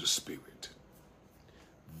 Listen to the spirit.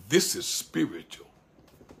 This is spiritual.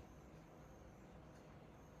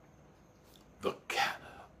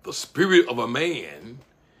 The spirit of a man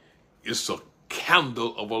is a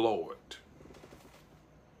candle of the Lord.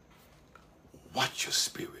 Watch your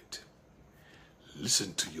spirit.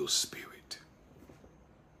 Listen to your spirit.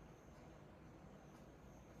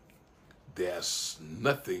 There's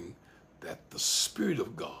nothing that the Spirit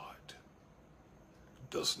of God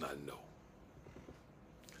does not know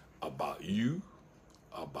about you,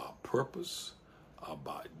 about purpose,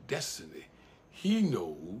 about destiny. He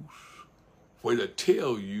knows where to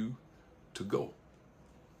tell you to go.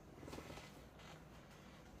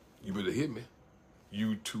 You better hear me.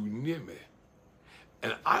 You too near me.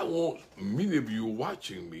 And I want many of you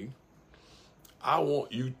watching me, I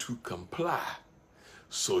want you to comply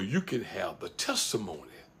so you can have the testimony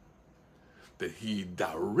that he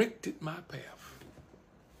directed my path.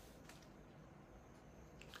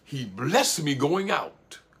 He blessed me going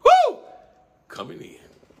out. Woo! Coming in.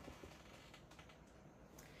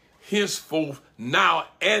 Henceforth, now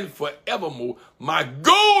and forevermore, my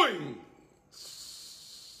goings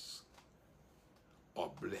are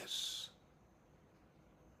blessed.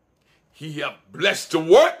 He hath blessed the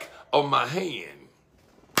work of my hand.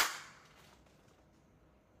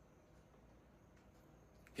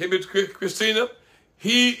 Hey, Miss Christina,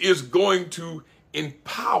 he is going to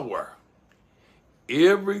empower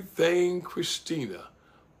everything Christina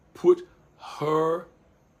put her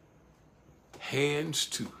hands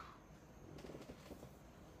to.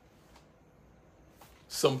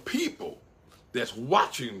 Some people that's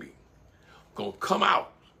watching me gonna come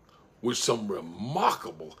out with some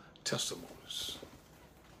remarkable testimonies.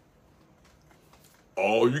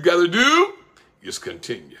 All you gotta do is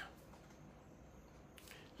continue.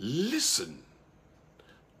 Listen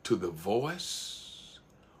to the voice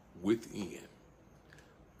within.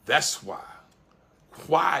 That's why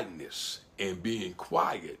quietness and being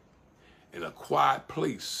quiet in a quiet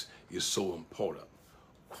place is so important.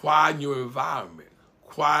 Quiet in your environment,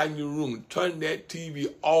 quiet in your room. Turn that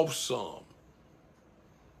TV off some.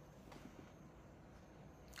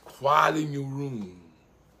 Quiet in your room.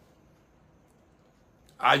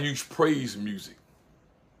 I use praise music.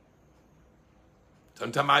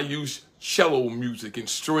 Sometimes I use cello music and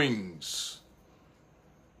strings.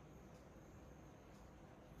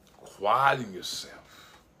 Quieten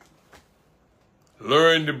yourself.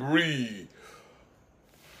 Learn to breathe.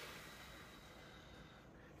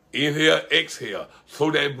 Inhale, exhale.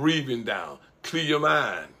 Slow that breathing down. Clear your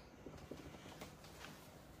mind.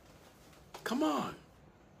 Come on.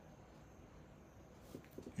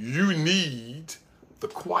 You need the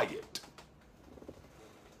quiet.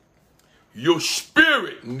 Your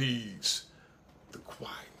spirit needs the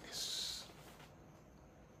quietness.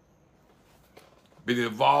 Been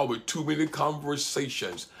involved with too many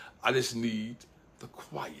conversations. I just need the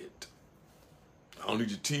quiet. I don't need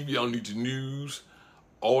the TV, I don't need the news.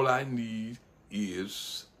 All I need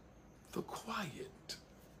is the quiet.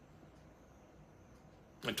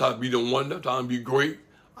 I'm trying to be the wonder, I'm trying to be great.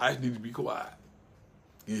 I just need to be quiet.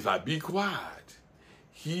 If I be quiet,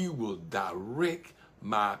 he will direct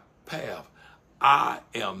my path. I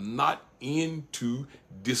am not into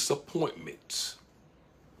disappointments.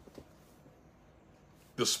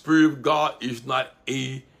 The Spirit of God is not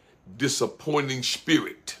a disappointing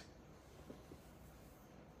spirit.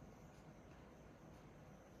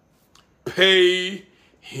 Pay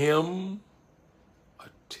him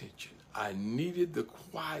attention. I needed the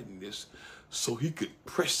quietness so he could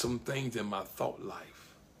press some things in my thought life.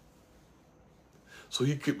 So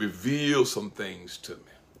he could reveal some things to me.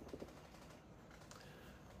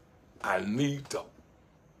 I need to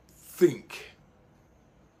think.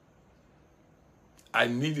 I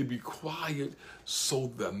need to be quiet so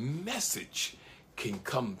the message can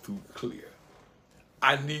come through clear.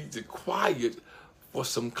 I need the quiet for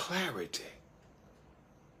some clarity.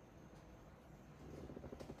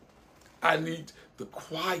 I need the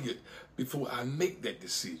quiet before I make that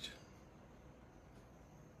decision.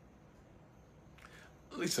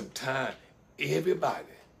 I need some time. Everybody,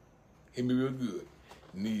 hear me real good,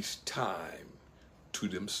 needs time to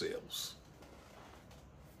themselves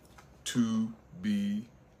to be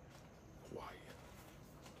quiet.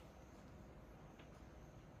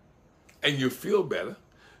 And you'll feel better.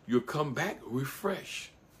 You'll come back refreshed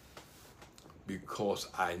because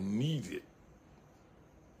I needed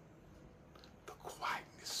the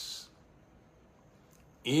quietness.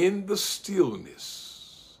 In the stillness,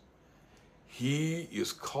 he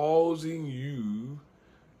is causing you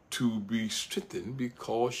to be strengthened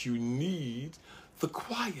because you need the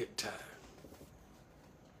quiet time.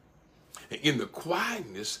 And in the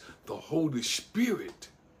quietness, the Holy Spirit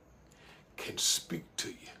can speak to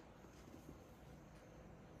you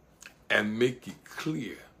and make it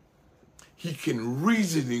clear. He can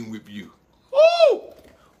reasoning with you. Woo!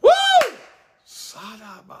 Woo!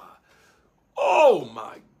 Sadaba. Oh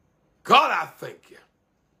my God, I thank you.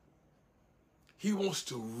 He wants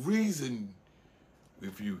to reason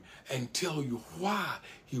with you and tell you why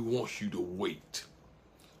he wants you to wait,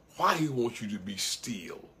 why he wants you to be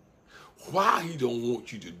still, why he don't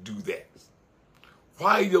want you to do that,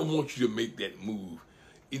 why he don't want you to make that move.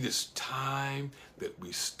 It is time that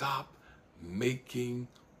we stop making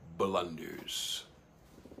blunders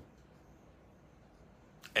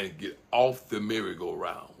and get off the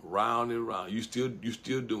merry-go-round, round and round. You still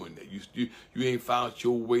doing that. You ain't found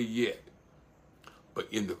your way yet. But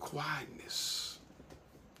in the quietness,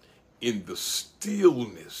 in the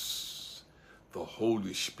stillness, the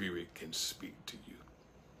Holy Spirit can speak to you.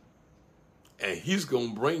 And he's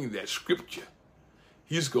going to bring that scripture.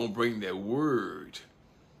 He's going to bring that word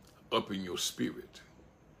up in your spirit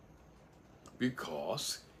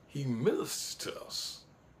because he ministers to us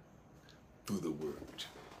through the word.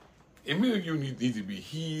 And many of you need to be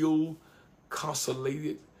healed,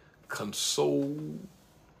 consolated, console.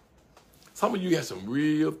 Some of you have some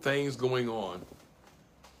real things going on,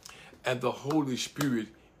 and the Holy Spirit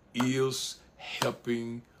is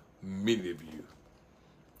helping many of you.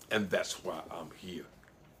 And that's why I'm here.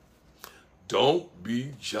 Don't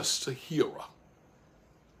be just a hearer,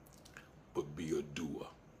 but be a doer.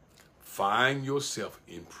 Find yourself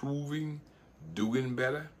improving, doing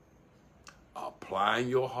better, applying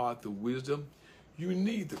your heart to wisdom. You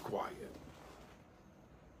need the quiet.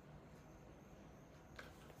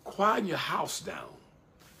 Quiet your house down.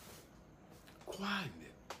 Quiet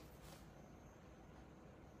it.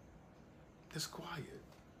 It's quiet.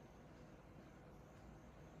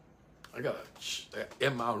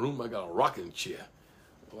 In my room, I got a rocking chair.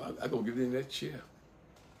 Well, I'm going to get in that chair.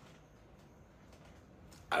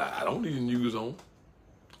 I don't need the news on.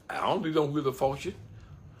 I don't need on with the faucet.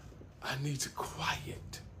 I need to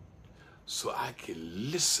quiet so I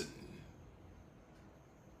can listen.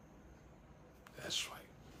 That's right.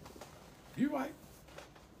 You're right.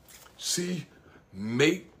 See,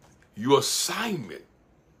 make your assignment,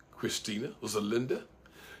 Christina, Linda,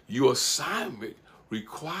 your assignment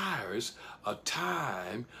requires a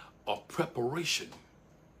time of preparation.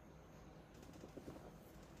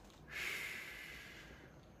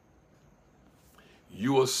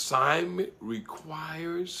 Your assignment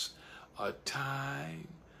requires a time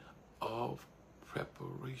of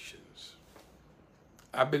preparations.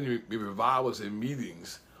 I've been in revivals and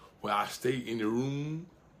meetings where I stayed in the room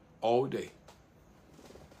all day.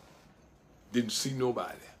 Didn't see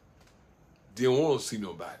nobody. Didn't want to see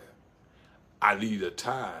nobody. I need a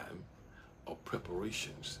time of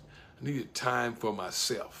preparations. I need a time for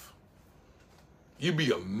myself. You'd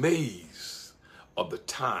be amazed of the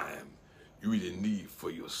time you really need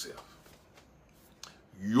for yourself.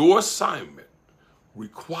 Your assignment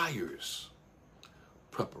requires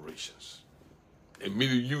preparations. And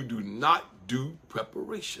many of you do not do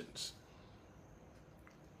preparations.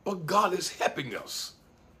 But God is helping us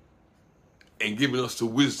and giving us the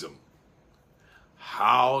wisdom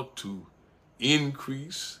how to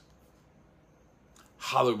increase,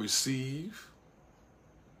 how to receive,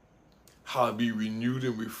 how to be renewed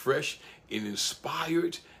and refreshed and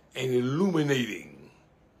inspired and illuminating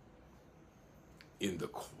in the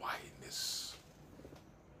quietness.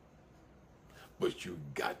 But you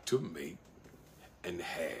got to make and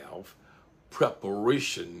have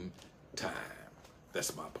preparation time.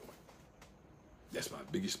 That's my point. That's my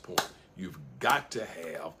biggest point. You've got to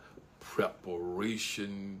have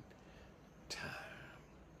preparation time.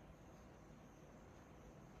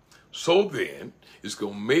 So then, it's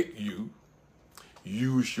going to make you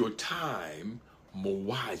use your time more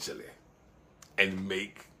wisely and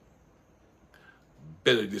make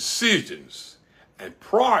better decisions and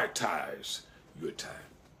prioritize your time.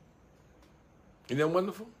 Isn't that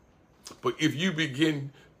wonderful? But if you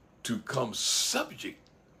begin to come subject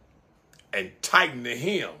and tighten the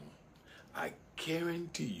hem, I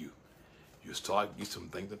guarantee you'll start to get some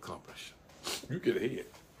things accomplished. You get ahead.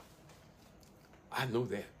 I know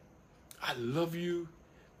that. I love you.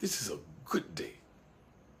 This is a good day.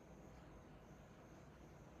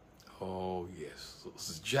 Oh, yes. So this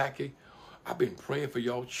is Jackie. I've been praying for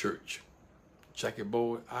y'all church. Jackie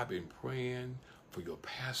boy, I've been praying for your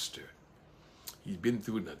pastor. He's been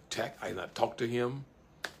through an attack. I not talked to him.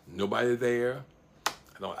 Nobody there.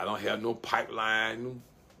 I don't have no pipeline.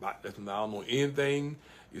 I don't know anything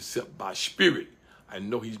except by spirit. I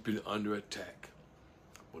know he's been under attack.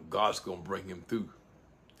 But God's going to bring him through.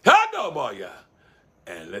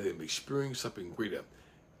 And let him experience something greater.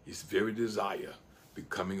 His very desire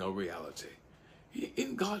becoming a reality.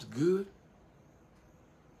 Isn't God good?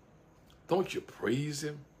 Don't you praise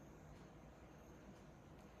him?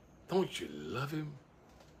 Don't you love him?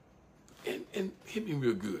 And hit me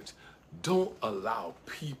real good. Don't allow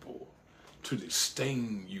people to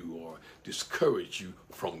disdain you or discourage you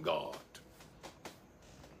from God.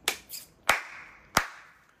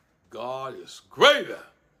 God is greater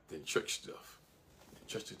than church stuff.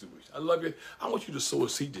 Church situation. I love you. I want you to sow a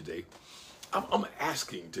seed today. I'm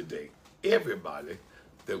asking today everybody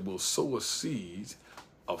that will sow a seed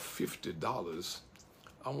of $50.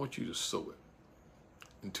 I want you to sow it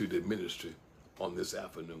into the ministry on this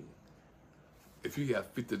afternoon. If you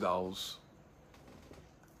have $50,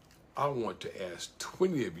 I want to ask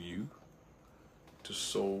 20 of you to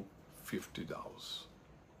sow $50.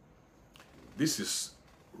 This is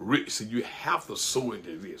rich, so you have to sow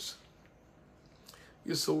into this.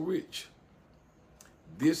 You're so rich.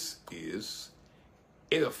 This is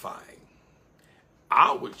edifying.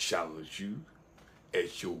 I would challenge you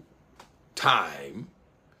at your time,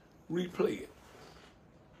 replay it.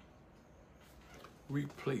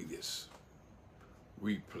 replay this.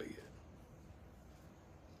 Replay it.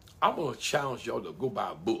 I'm going to challenge y'all to go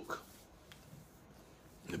buy a book.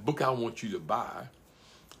 The book I want you to buy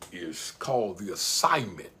is called The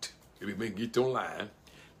Assignment. If you may get online,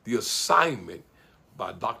 The Assignment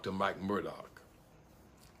by Dr. Mike Murdock.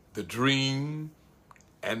 The Dream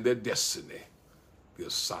and the Destiny. The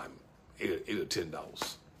Assignment. $8 or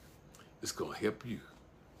 $10. It's going to help you.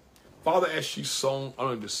 Father, as she's sown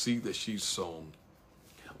under the seed that she's sown,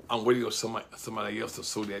 I'm waiting on somebody else to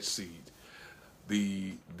sow that seed.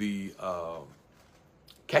 The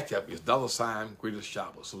catch up is $ Greatest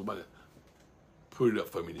Shopper. So somebody put it up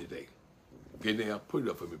for me today. Get there, put it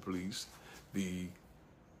up for me, please. The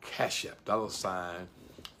Cash App, $.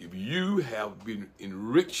 If you have been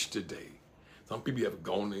enriched today, some people have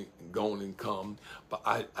gone and come, but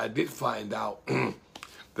I did find out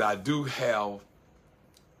that I do have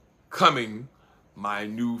coming my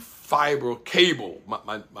new fiber cable,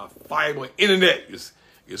 my fiber internet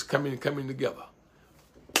is coming together.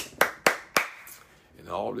 And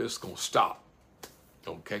all this gonna stop.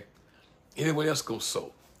 Okay? Anyone else gonna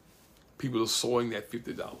sow? People are sowing that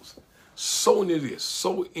 $50. Sow into this,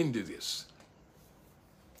 sow into this.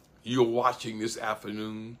 You're watching this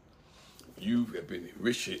afternoon. You have been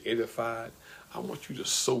richly edified. I want you to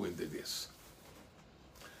sow into this.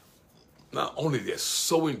 Not only that,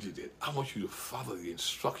 sow into it. I want you to follow the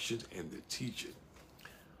instructions and the teaching.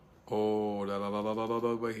 Oh,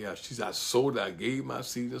 yeah. She said, I sowed, I gave my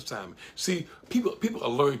seed this time. See, people are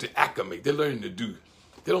learning to acclimate. They're learning to do.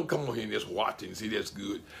 They don't come on here and just watch and see that's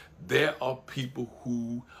good. There are people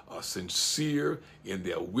who are sincere in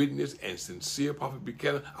their witness and sincere. Prophet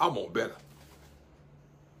Buchanan, I want better.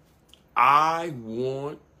 I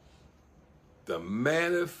want the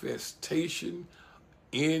manifestation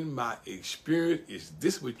in my experience. Is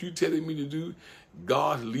this what you telling me to do?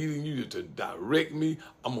 God leading you to direct me.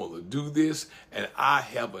 I'm going to do this. And I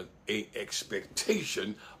have an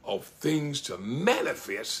expectation of things to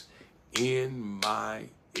manifest in my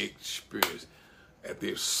experience. If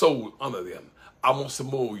they've sold under them, I want some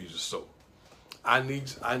more of you to sow. I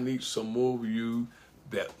need some more of you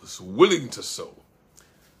that was willing to sow.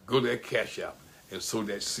 Go to that Cash App and sow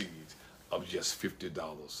that seed of just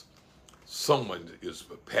 $50. Someone is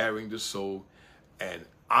preparing to sow, and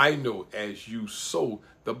I know as you sow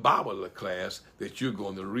the Bible class that you're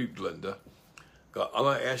going to reap, Glenda.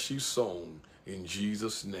 God, as she's sown in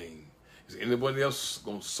Jesus' name. Is anybody else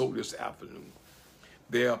going to sow this afternoon?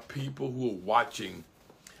 There are people who are watching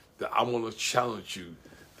that I want to challenge you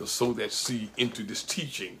to sow that seed into this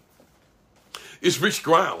teaching. It's rich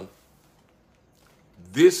ground.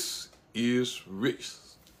 This is rich.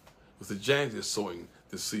 With the giant is sowing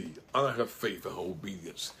the seed. Honor her faith and her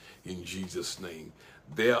obedience in Jesus' name.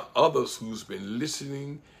 There are others who's been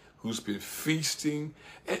listening, who's been feasting,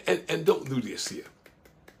 and don't do this here.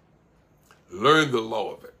 Learn the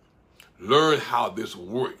law of it. Learn how this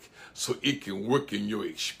works so it can work in your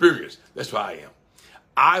experience. That's what I am.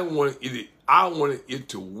 I wanted it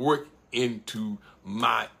to work into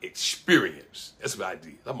my experience. That's what I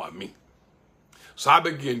did. That's what I mean. So I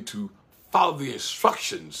began to follow the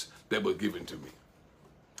instructions that were given to me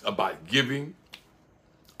about giving,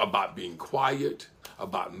 about being quiet,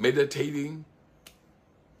 about meditating.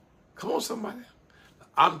 Come on, somebody.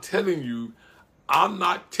 I'm telling you, I'm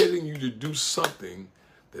not telling you to do something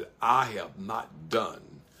that I have not done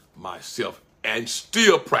myself and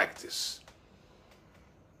still practice.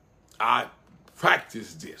 I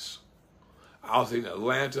practiced this. I was in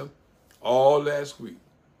Atlanta all last week.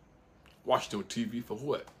 Watched on TV for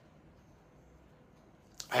what?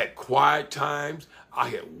 I had quiet times. I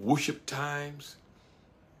had worship times.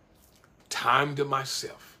 Time to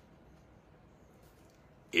myself.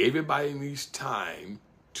 Everybody needs time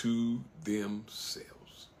to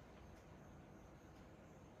themselves.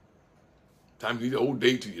 Time to need a whole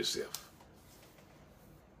day to yourself.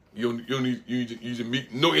 You don't need to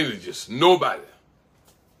meet no energies, nobody.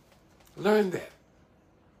 Learn that.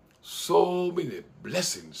 So many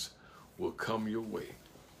blessings will come your way.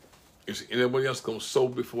 Is anybody else going to sow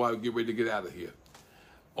before I get ready to get out of here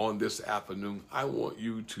on this afternoon? I want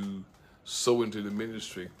you to sow into the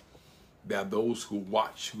ministry. There are those who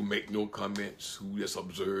watch, who make no comments, who just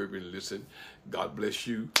observe and listen. God bless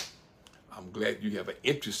you. I'm glad you have an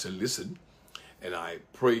interest to listen. And I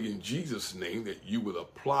pray in Jesus' name that you will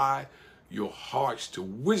apply your hearts to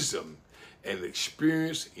wisdom and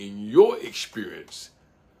experience in your experience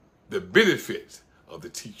the benefits of the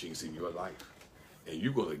teachings in your life. And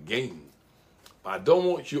you're going to gain. But I don't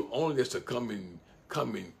want you only just to come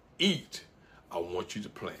and eat. I want you to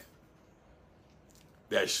plant.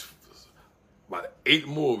 There's about 8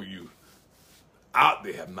 more of you out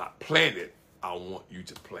there have not planted, I want you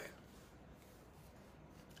to plant.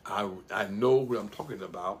 I know what I'm talking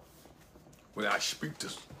about when I speak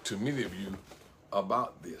to many of you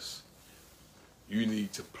about this. You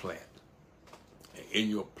need to plant. And in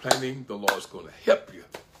your planting, the Lord is going to help you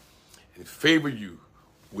and favor you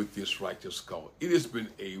with this righteous cause. It has been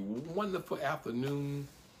a wonderful afternoon.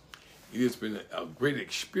 It has been a great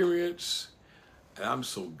experience. And I'm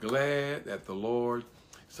so glad that the Lord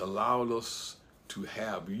has allowed us to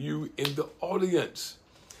have you in the audience.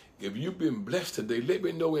 If you've been blessed today, let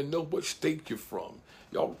me know and know what state you're from.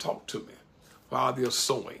 Y'all talk to me while they're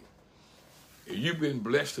sowing. If you've been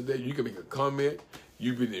blessed today, you can make a comment.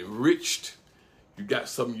 You've been enriched. You got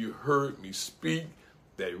something you heard me speak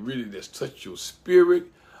that really has touched your spirit,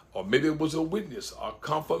 or maybe it was a witness or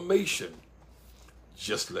confirmation.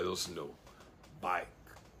 Just let us know by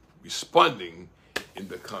responding in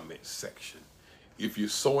the comment section. If you're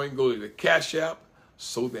sowing, go to the Cash App,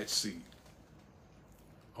 sow that seed.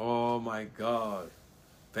 Oh my God.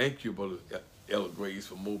 Thank you, Brother Ella Grace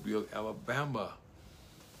from Mobile, Alabama.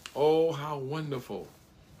 Oh, how wonderful.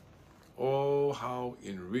 Oh, how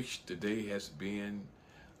enriched the day has been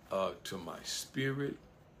to my spirit.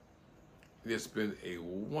 It's been a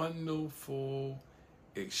wonderful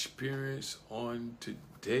experience on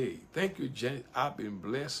today. Thank you, Janet. I've been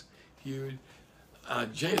blessed here.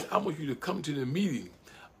 Janet, I want you to come to the meeting.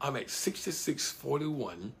 I'm at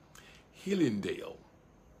 6641 Hillendale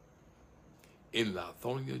in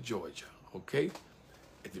Lithonia, Georgia, okay?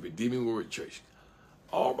 At the Redeeming Word Church.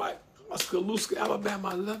 All right, Tuscaloosa, Alabama,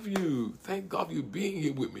 I love you. Thank God for you being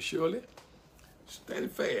here with me, Shirley.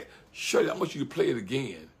 Stand fast. Shirley, I want you to play it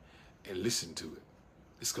again and listen to it.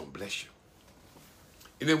 It's going to bless you.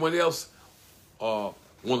 Anyone else want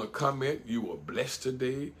to comment? You were blessed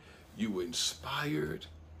today. You were inspired.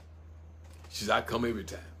 She said, I come every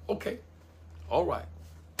time. Okay. All right.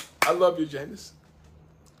 I love you, Janice.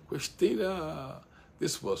 Christina,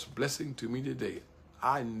 this was a blessing to me today.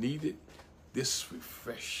 I needed this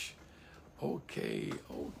refresh. Okay.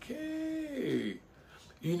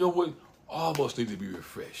 You know what? All of us need to be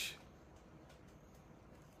refreshed.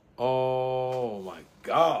 Oh, my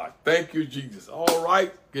God. Thank you, Jesus. All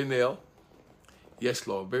right, Ganelle. Yes,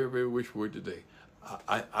 Lord. Very, very rich word today.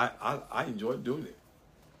 I enjoyed doing it.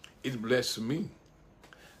 It blessed me.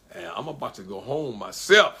 And I'm about to go home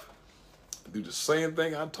myself and do the same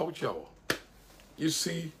thing I taught y'all. You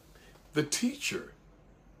see, the teacher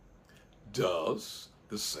does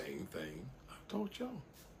the same thing I taught y'all.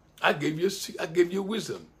 I gave you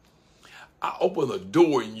wisdom. I opened a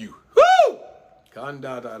door in you. Woo!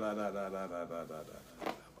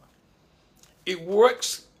 It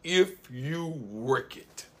works if you work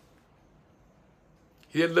it.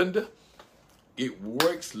 Here, Linda, it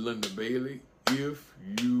works, Linda Bailey, if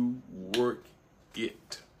you work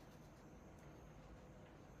it.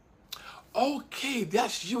 Okay,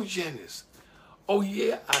 that's you, Janice. Oh,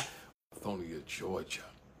 yeah, Lithonia, Georgia.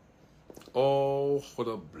 Oh, what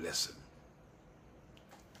a blessing.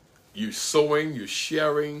 You're sowing, you're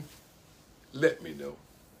sharing. Let me know.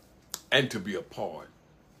 And to be a part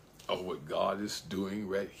of what God is doing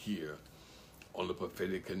right here on the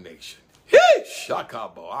Prophetic Connection. Hey,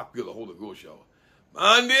 Shakaba. I feel the Holy Ghost, y'all.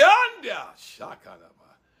 Mandianda.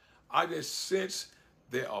 Shakadaba. I just sense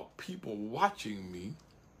there are people watching me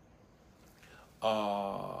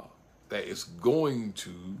that is going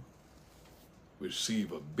to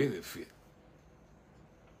receive a benefit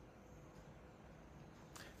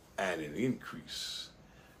and an increase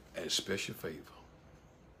and special favor.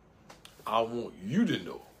 I want you to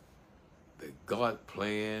know that God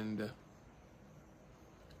planned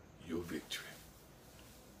your victory.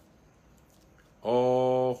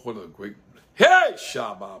 Oh, what a great, hey,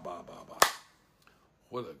 Shabba-ba-ba-ba.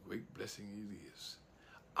 What a great blessing it is.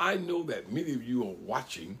 I know that many of you are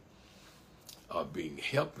watching, are being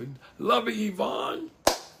helped. Love you, Yvonne.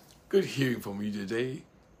 Good hearing from you today.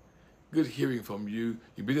 Good hearing from you.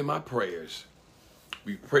 You've been in my prayers.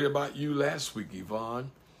 We prayed about you last week, Yvonne.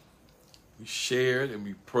 We shared and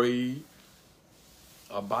we prayed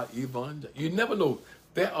about Yvonne. You never know.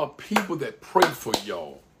 There are people that pray for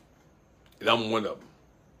y'all. And I'm one of them.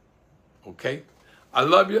 Okay? I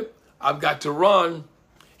love you. I've got to run.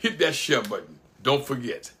 Hit that share button. Don't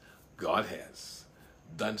forget, God has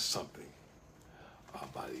done something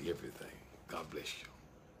about everything. God bless you.